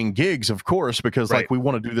becoming our main gigs, of course, because like we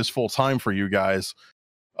want to do this full time for you guys.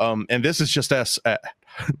 And this is just us at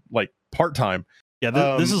like part time.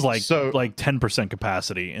 Yeah, this is like 10%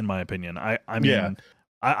 capacity in my opinion. I mean,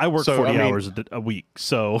 I work 40 hours a week,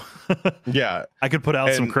 so I could put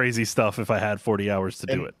out some crazy stuff if I had 40 hours to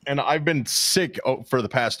do it. And I've been sick for the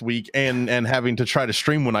past week and having to try to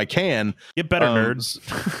stream when I can. Get better, nerds.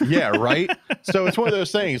 Yeah, right. So it's one of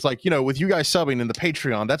those things, like, you know, with you guys subbing in the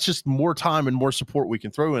Patreon, that's just more time and more support we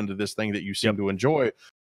can throw into this thing that you seem to enjoy.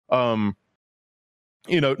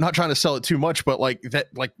 You know, not trying to sell it too much, but like that,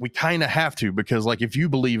 like we kind of have to, because like if you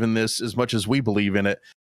believe in this as much as we believe in it,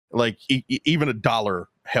 like even $1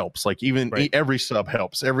 helps. Like even every sub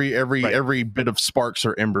helps. Every bit of sparks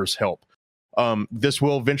or embers help. This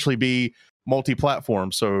will eventually be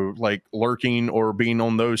multi-platform. So like lurking or being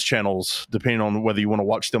on those channels, depending on whether you want to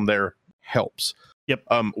watch them there, helps. Yep.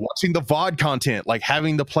 Watching the VOD content, like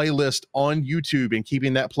having the playlist on YouTube and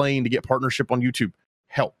keeping that playing to get partnership on YouTube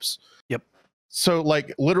helps. Yep. So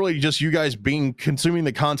like literally just you guys consuming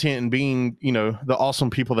the content and being, you know, the awesome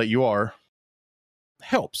people that you are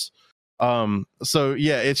helps. So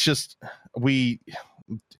yeah, it's just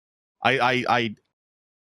I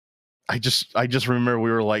just remember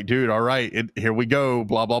we were like, dude, all right, here we go,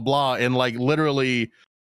 blah blah blah, and like literally,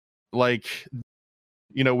 like,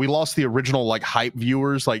 you know, we lost the original like hype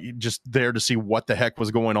viewers, like just there to see what the heck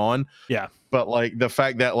was going on. Yeah. But like the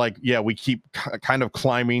fact that like, yeah, we keep kind of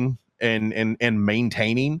climbing and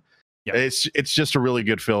maintaining. Yep. It's just a really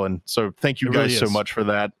good feeling. So thank you guys so much for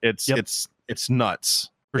that. It's nuts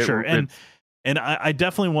for sure. And I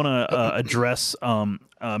definitely want to address,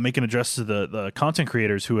 make an address to the content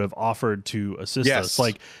creators who have offered to assist us.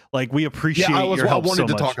 Like we appreciate your help. I wanted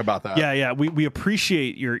to talk about that. Yeah. We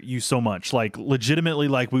appreciate you so much. Like legitimately,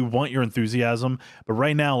 like we want your enthusiasm, but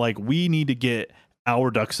right now, like we need to get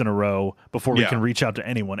our ducks in a row before we can reach out to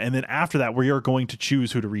anyone. And then after that, we are going to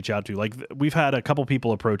choose who to reach out to. Like we've had a couple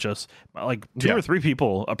people approach us, like 2 or 3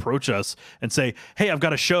 people approach us and say, hey, I've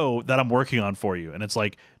got a show that I'm working on for you. And it's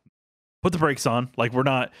like, put the brakes on. Like we're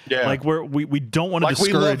not like we don't want to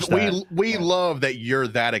discourage that. We love that you're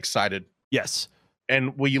that excited. Yes.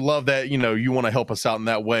 And we love that, you know, you want to help us out in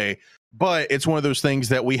that way. But it's one of those things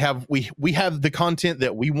that we have the content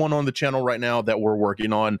that we want on the channel right now that we're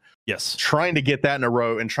working on. Yes. Trying to get that in a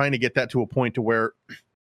row and trying to get that to a point to where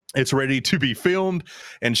it's ready to be filmed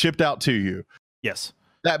and shipped out to you. Yes.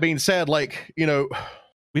 That being said, like, you know,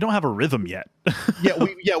 we don't have a rhythm yet.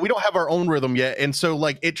 we don't have our own rhythm yet. And so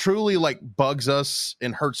like it truly like bugs us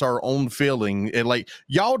and hurts our own feeling. And like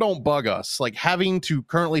y'all don't bug us. Like having to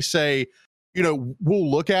currently say, you know,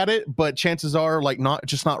 we'll look at it, but chances are like not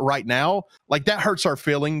right now. Like that hurts our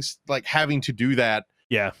feelings, like having to do that.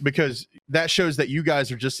 Yeah. Because that shows that you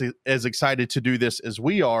guys are just as excited to do this as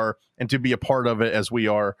we are and to be a part of it as we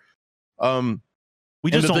are.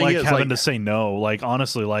 We just don't like having to say no. Like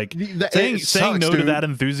honestly, like saying no to that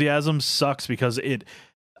enthusiasm sucks because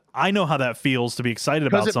I know how that feels to be excited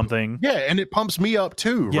about something. Yeah, and it pumps me up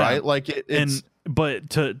too, right? Like it's but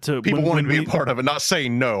to people want to be a part of it, not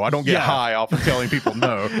saying no. I don't get high off of telling people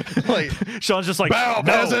no. Like Sean's just like bow,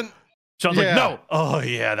 no. Peasant. Sean's like no. Oh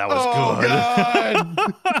yeah, that was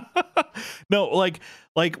good. No, like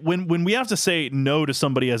when we have to say no to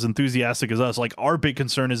somebody as enthusiastic as us, like our big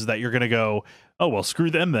concern is that you're gonna go, oh well, screw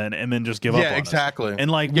them then, and then just give up on exactly. us. And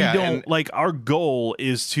like we don't like our goal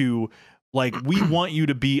is to like we want you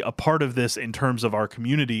to be a part of this in terms of our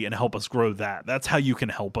community and help us grow that. That's how you can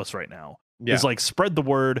help us right now. Is like spread the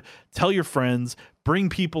word, tell your friends, bring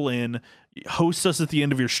people in, host us at the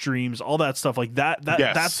end of your streams, all that stuff like that.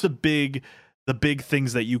 That's the big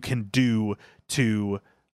things that you can do to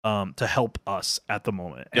help us at the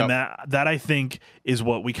moment. And that I think is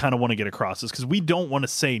what we kind of want to get across, is because we don't want to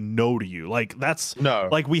say no to you. Like that's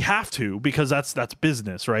like we have to, because that's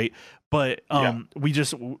business, right? But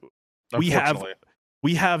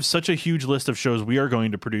we have such a huge list of shows we are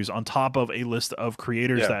going to produce on top of a list of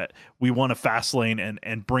creators that we want to fast lane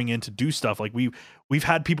and bring in to do stuff. Like we've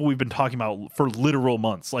had people we've been talking about for literal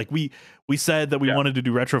months. Like we said that we wanted to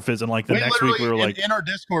do Retrofizz, and like the next week we were like in our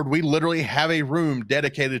Discord, we literally have a room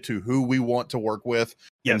dedicated to who we want to work with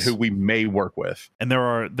and who we may work with. And there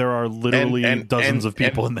are literally dozens of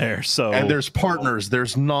people in there. So and there's partners,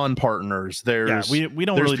 there's non-partners, there's we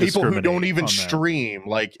don't really people who don't even stream.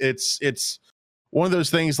 Like it's one of those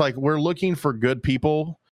things, like we're looking for good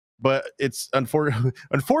people, but it's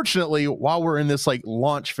unfortunately while we're in this like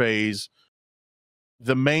launch phase,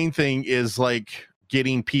 the main thing is like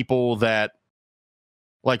getting people that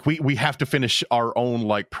like we have to finish our own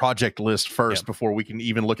like project list first before we can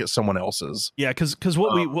even look at someone else's. Yeah, because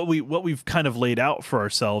what we've kind of laid out for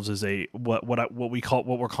ourselves is what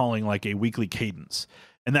we're calling like a weekly cadence,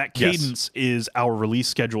 and that cadence is our release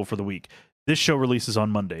schedule for the week. This show releases on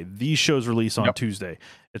Monday. These shows release on Tuesday,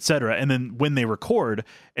 etc. And then when they record,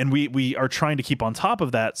 and we are trying to keep on top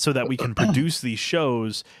of that so that we can produce these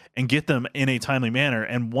shows and get them in a timely manner.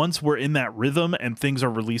 And once we're in that rhythm and things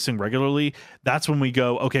are releasing regularly, that's when we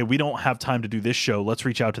go, okay, we don't have time to do this show. Let's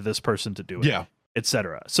reach out to this person to do it. Yeah.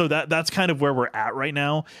 Etc. So that's kind of where we're at right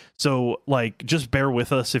now. So like just bear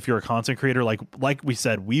with us if you're a content creator. Like we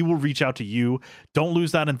said, we will reach out to you. Don't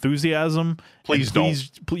lose that enthusiasm. Please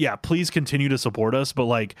please continue to support us. But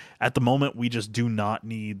like at the moment, we just do not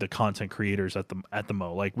need the content creators at the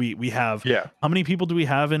mo. Like we have how many people do we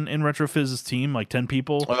have in Retrofizz's team? Like 10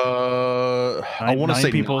 people? I want to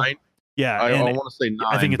say people. 9. Yeah, I want to say 9.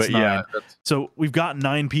 I think it's 9. Yeah, so we've got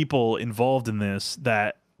 9 people involved in this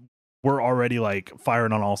that we're already like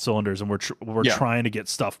firing on all cylinders, and we're trying to get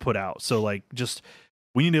stuff put out. So like, just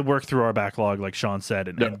we need to work through our backlog, like Sean said,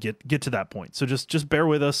 and get to that point. So just bear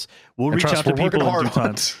with us. We'll reach out to people in due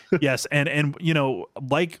time. Yes, and you know,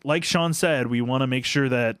 like Sean said, we want to make sure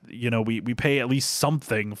that, you know, we pay at least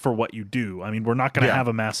something for what you do. I mean, we're not going to have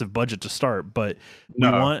a massive budget to start, but we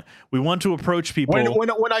want to approach people.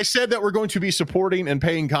 When I said that we're going to be supporting and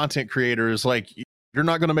paying content creators, like, you're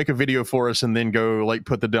not going to make a video for us and then go like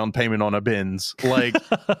put the down payment on a Benz. Like,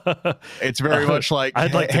 it's very much like,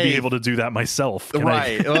 I'd like to be able to do that myself.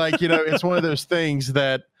 Right. Like, you know, it's one of those things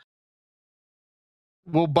that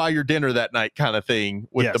we'll buy your dinner that night kind of thing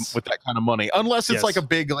with with that kind of money, unless it's like a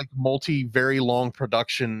big, like very long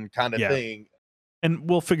production kind of thing. And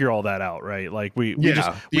we'll figure all that out, right? Like we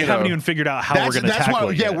haven't even figured out how we're going to tackle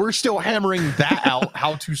it. Yeah, we're still hammering that out.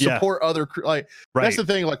 How to support other that's the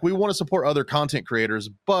thing. Like, we want to support other content creators,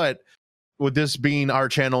 but with this being our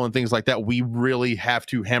channel and things like that, we really have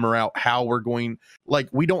to hammer out how we're going. Like,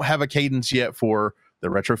 we don't have a cadence yet for the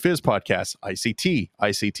Retro Fizz podcast,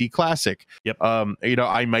 ICT Classic. Yep. You know,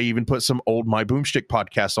 I may even put some old My Boomstick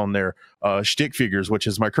podcasts on there. Shtick Figures, which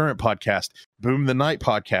is my current podcast. Boom the Night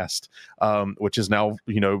podcast, which is now,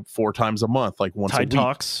 you know, 4 times a month, like once Tide a week.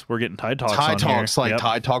 Talks. We're getting Tide Talks. Tide Talks, like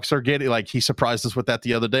Tide Talks are getting, like, he surprised us with that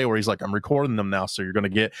the other day, where he's like, I'm recording them now, so you're going to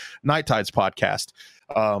get Night Tides podcast.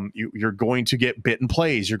 You're going to get Bit and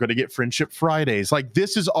Plays. You're going to get Friendship Fridays. Like,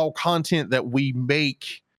 this is all content that we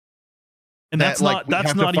make. And that's not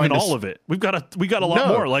even all of it. We got a lot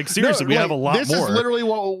more. Like, seriously, we have a lot more.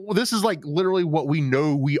 This is literally what we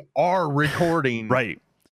know we are recording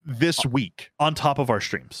this week on top of our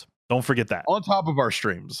streams. Don't forget that. On top of our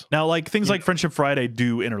streams. Now, like, things like Friendship Friday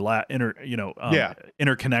do interconnect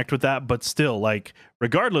with that, but still, like,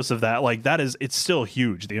 regardless of that, like, it's still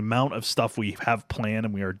huge. The amount of stuff we have planned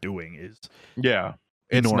and we are doing is it's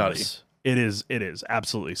enormous. Nutty. It is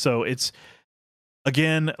absolutely. So it's,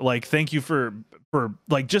 again, like, thank you for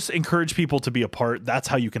like, just encourage people to be a part. That's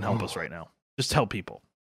how you can help us right now. Just tell people,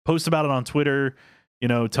 post about it on Twitter, you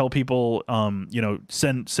know, tell people, you know,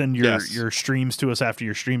 send your streams to us after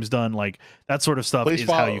your stream's done. Like, that sort of stuff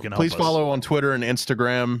how you can help us. Please follow on Twitter and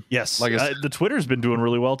Instagram. Yes. Like, the Twitter's been doing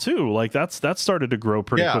really well too. Like, that's started to grow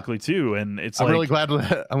pretty quickly too. And it's I'm really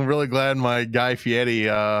glad my guy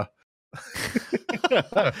Fieri,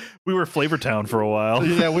 we were Flavortown for a while.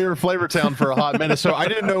 Yeah, we were Flavortown for a hot minute. So I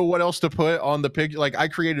didn't know what else to put on the pig. Like, I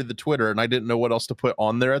created the Twitter and I didn't know what else to put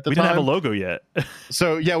on there at the time. We didn't have a logo yet.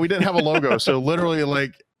 So yeah, we didn't have a logo. So literally,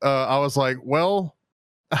 like, I was like,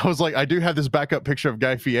 I do have this backup picture of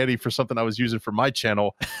Guy Fieri for something I was using for my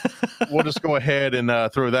channel. We'll just go ahead and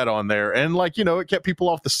throw that on there. And, like, you know, it kept people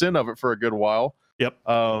off the scent of it for a good while. Yep.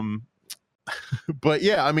 But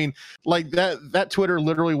yeah, I mean, like, that Twitter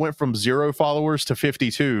literally went from 0 followers to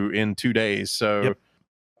 52 in 2 days. So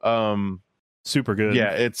super good.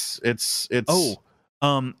 Yeah, it's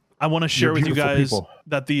I want to share with you guys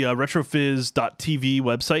that the retrofizz.tv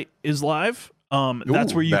website is live.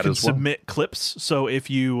 That's where you can submit clips. So if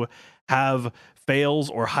you have fails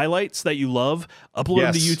or highlights that you love, upload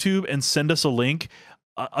them to YouTube and send us a link.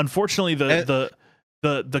 Unfortunately,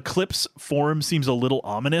 the clips forum seems a little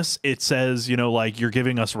ominous. It says, you know, like, you're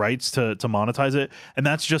giving us rights to monetize it, and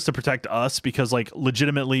that's just to protect us, because, like,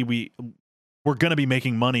 legitimately we're going to be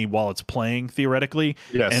making money while it's playing, theoretically.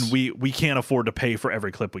 Yes. And we can't afford to pay for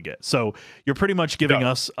every clip we get. So you're pretty much giving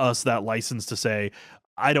us that license to say,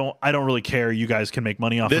 I don't really care. You guys can make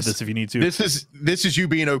money off of this if you need to. This is you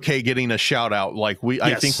being okay getting a shout out. Like,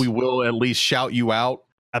 I think we will at least shout you out.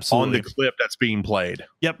 Absolutely. On the clip that's being played.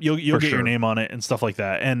 Yep, you'll get your name on it and stuff like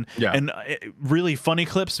that. And really funny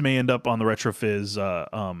clips may end up on the Retro Fizz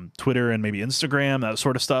Twitter and maybe Instagram, that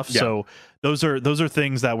sort of stuff. Yeah. So those are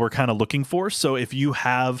things that we're kind of looking for. So if you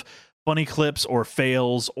have funny clips or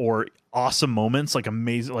fails or awesome moments, like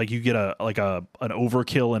amazing, like you get an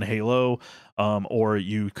overkill in Halo, or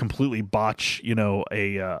you completely botch, you know,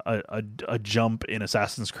 a jump in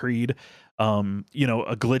Assassin's Creed, you know,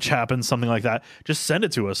 a glitch happens, something like that, just send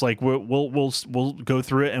it to us. Like, we'll go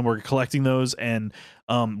through it, and we're collecting those, and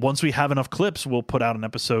once we have enough clips, we'll put out an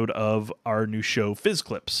episode of our new show, Fizz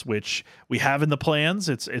Clips, which we have in the plans.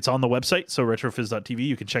 It's on the website, so retrofizz.tv.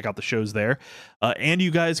 You can check out the shows there, and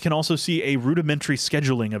you guys can also see a rudimentary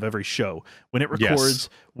scheduling of every show, when it records,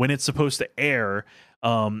 when it's supposed to air,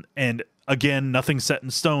 and again, nothing set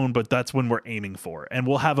in stone, but that's when we're aiming for. And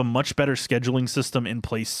we'll have a much better scheduling system in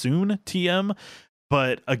place soon, TM.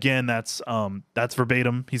 But again, that's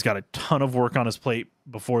verbatim. He's got a ton of work on his plate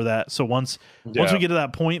before that. So once we get to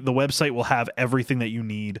that point, the website will have everything that you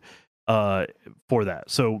need for that.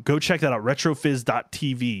 So go check that out,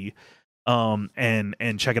 retrofizz.tv,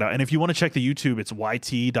 and check it out. And if you want to check the YouTube, it's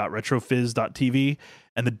yt.retrofizz.tv,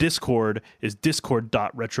 and the Discord is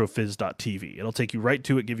discord.retrofizz.tv. It'll take you right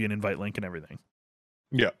to it, give you an invite link and everything.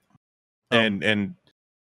 Yeah. And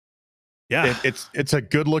yeah, it's a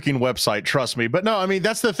good looking website, trust me. But no, I mean,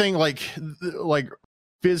 that's the thing, like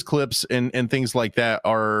Fizz clips and things like that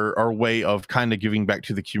are our way of kind of giving back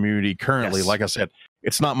to the community currently. Yes. Like I said,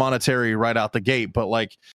 it's not monetary right out the gate, but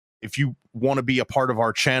like if you want to be a part of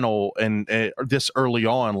our channel and this early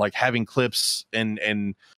on, like having clips and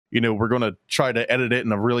you know, we're going to try to edit it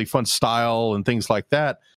in a really fun style and things like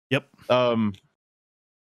that. Yep. You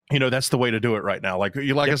know, that's the way to do it right now. Like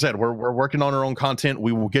yep. I said, we're working on our own content.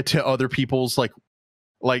 We will get to other people's like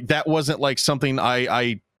that wasn't like something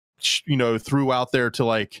I you know, threw out there to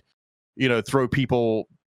like, you know, throw people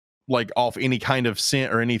like off any kind of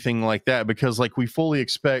scent or anything like that, because like we fully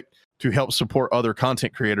expect to help support other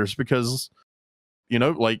content creators, because you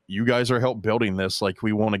know, like you guys are help building this. Like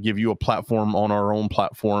we want to give you a platform on our own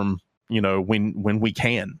platform, you know, when we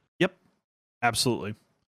can. Yep, absolutely.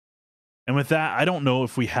 And with that, I don't know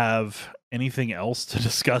if we have anything else to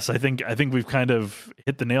discuss. I think we've kind of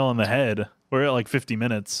hit the nail on the head. We're at like 50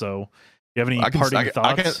 minutes, so you have any parting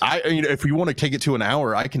thoughts? You know, if we want to take it to an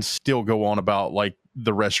hour, I can still go on about like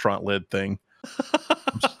the restaurant lid thing.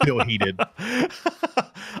 I'm still heated.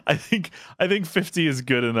 I think 50 is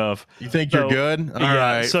good enough. You think you're good? All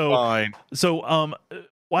right, fine. So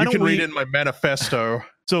why don't you can read in my manifesto.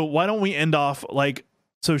 So why don't we end off like,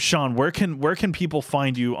 so Sean, where can people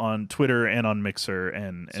find you on Twitter and on Mixer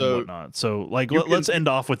and whatnot? So like let's end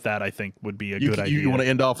off with that. I think would be a good idea. You want to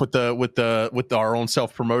end off with our own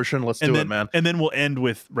self promotion? Let's do it, man. And then we'll end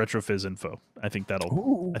with RetroFizz info. I think that's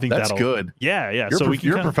good. Yeah.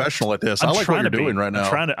 You're a professional at this. I like what you're doing right now.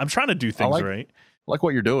 I'm trying to do things right. Like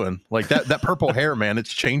what you're doing, like that purple hair, man.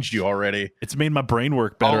 It's changed you already. It's made my brain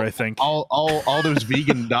work better. I think all those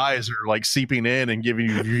vegan dyes are like seeping in and giving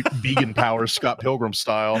you vegan powers, Scott Pilgrim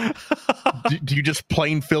style. Do you just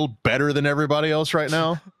plain feel better than everybody else right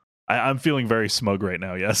now? I'm feeling very smug right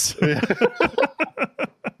now. Yes. No.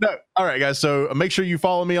 All right, guys. So make sure you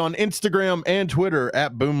follow me on Instagram and Twitter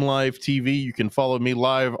at BoomLiveTV. You can follow me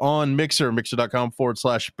live on Mixer,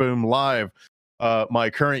 mixer.com/BoomLive. My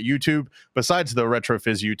current YouTube, besides the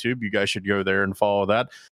RetroFizz YouTube, you guys should go there and follow that.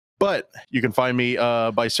 But you can find me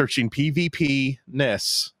by searching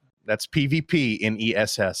PvP-ness. That's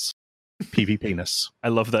PvP-NESS. PvP-ness. I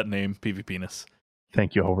love that name, PvP-ness.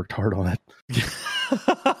 Thank you. I worked hard on it.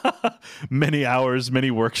 Many hours, many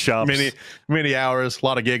workshops, many hours, a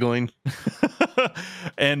lot of giggling.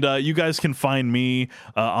 And you guys can find me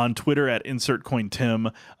on Twitter at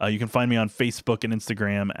InsertCoinTim. You can find me on Facebook and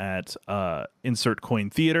Instagram at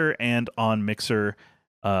InsertCoinTheater, and on Mixer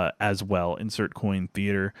as well,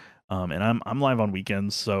 InsertCoinTheater. And I'm live on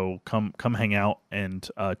weekends, so come hang out and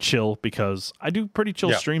chill, because I do pretty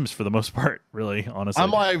chill streams for the most part, really, honestly.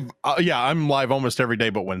 I'm live. I'm live almost every day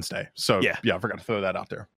but Wednesday. So yeah, I forgot to throw that out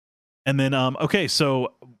there. And then okay,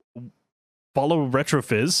 so follow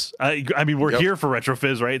RetroFizz. I mean, we're here for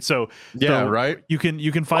RetroFizz, right? So right. You can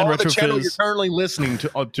find RetroFizz. The channel you're currently listening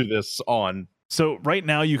to this on. So right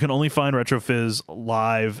now you can only find RetroFizz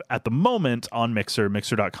live at the moment on Mixer,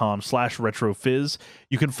 mixer.com/RetroFizz.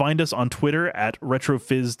 You can find us on Twitter at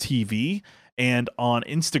RetroFizzTV and on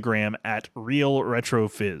Instagram at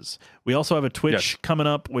RealRetroFizz. We also have a Twitch coming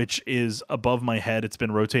up, which is above my head. It's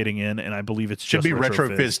been rotating in, and I believe it's should just be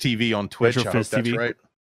RetroFizz TV on Twitch. I hope that's right.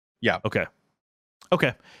 Yeah. Okay.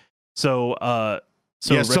 So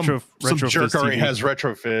some jerk already has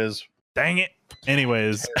RetroFizz. Dang it.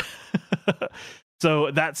 Anyways.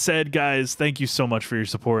 So that said, guys, thank you so much for your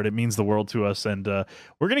support. It means the world to us, and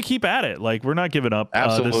we're gonna keep at it. Like, we're not giving up.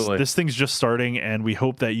 Absolutely. This thing's just starting, and we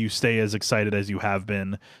hope that you stay as excited as you have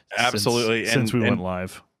been. Absolutely. Since we went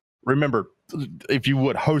live. Remember, if you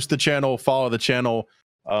would host the channel, follow the channel,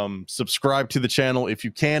 subscribe to the channel. If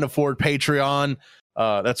you can afford Patreon,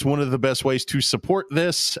 that's one of the best ways to support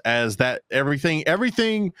this, as that everything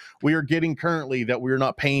we are getting currently that we're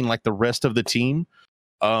not paying like the rest of the team.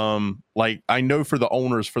 Like, I know for the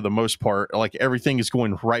owners, for the most part, like everything is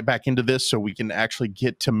going right back into this, so we can actually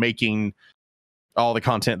get to making all the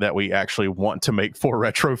content that we actually want to make for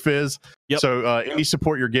RetroFizz. Yep. So any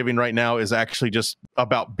support you're giving right now is actually just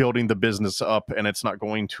about building the business up, and it's not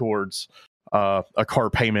going towards a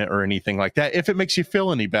car payment or anything like that, if it makes you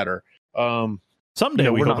feel any better. Someday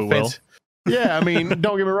we hope it will. Yeah, I mean,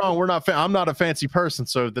 don't get me wrong, I'm not a fancy person,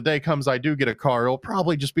 so if the day comes I do get a car, it'll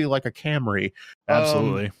probably just be like a Camry.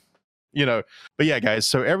 Absolutely. But yeah, guys,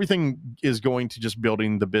 so everything is going to just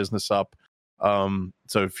building the business up.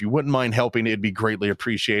 So if you wouldn't mind helping, it'd be greatly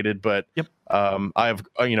appreciated. But yep. I'm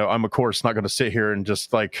of course not going to sit here and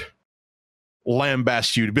just like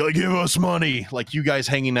lambast you to be like, give us money. Like, you guys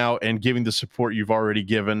hanging out and giving the support you've already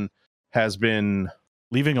given has been.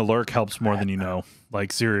 Leaving a lurk helps more than you know.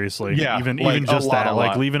 Like, seriously. Yeah. Even just that.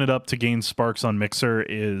 Like, leaving it up to gain sparks on Mixer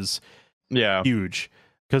is huge.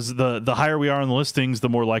 Because the higher we are on the listings, the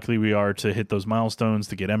more likely we are to hit those milestones,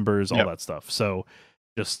 to get embers, all that stuff. So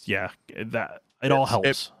just, that it all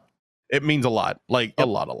helps. It means a lot. Like, a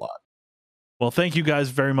lot. Well, thank you guys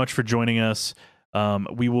very much for joining us.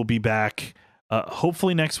 We will be back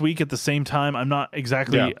hopefully next week at the same time. I'm not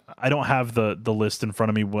exactly, I don't have the list in front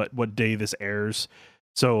of me what day this airs.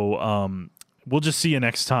 So we'll just see you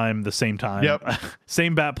next time, the same time. Yep.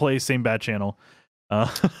 Same bat place, same bat channel,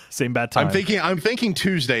 same bat time. I'm thinking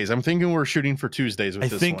Tuesdays. I'm thinking we're shooting for Tuesdays with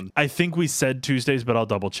this one. I think we said Tuesdays, but I'll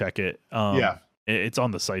double check it. It's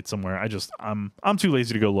on the site somewhere. I'm too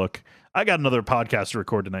lazy to go look. I got another podcast to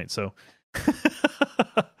record tonight, so.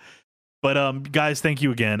 But guys, thank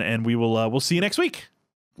you again, and we'll see you next week.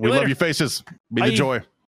 We love you faces. Be the joy.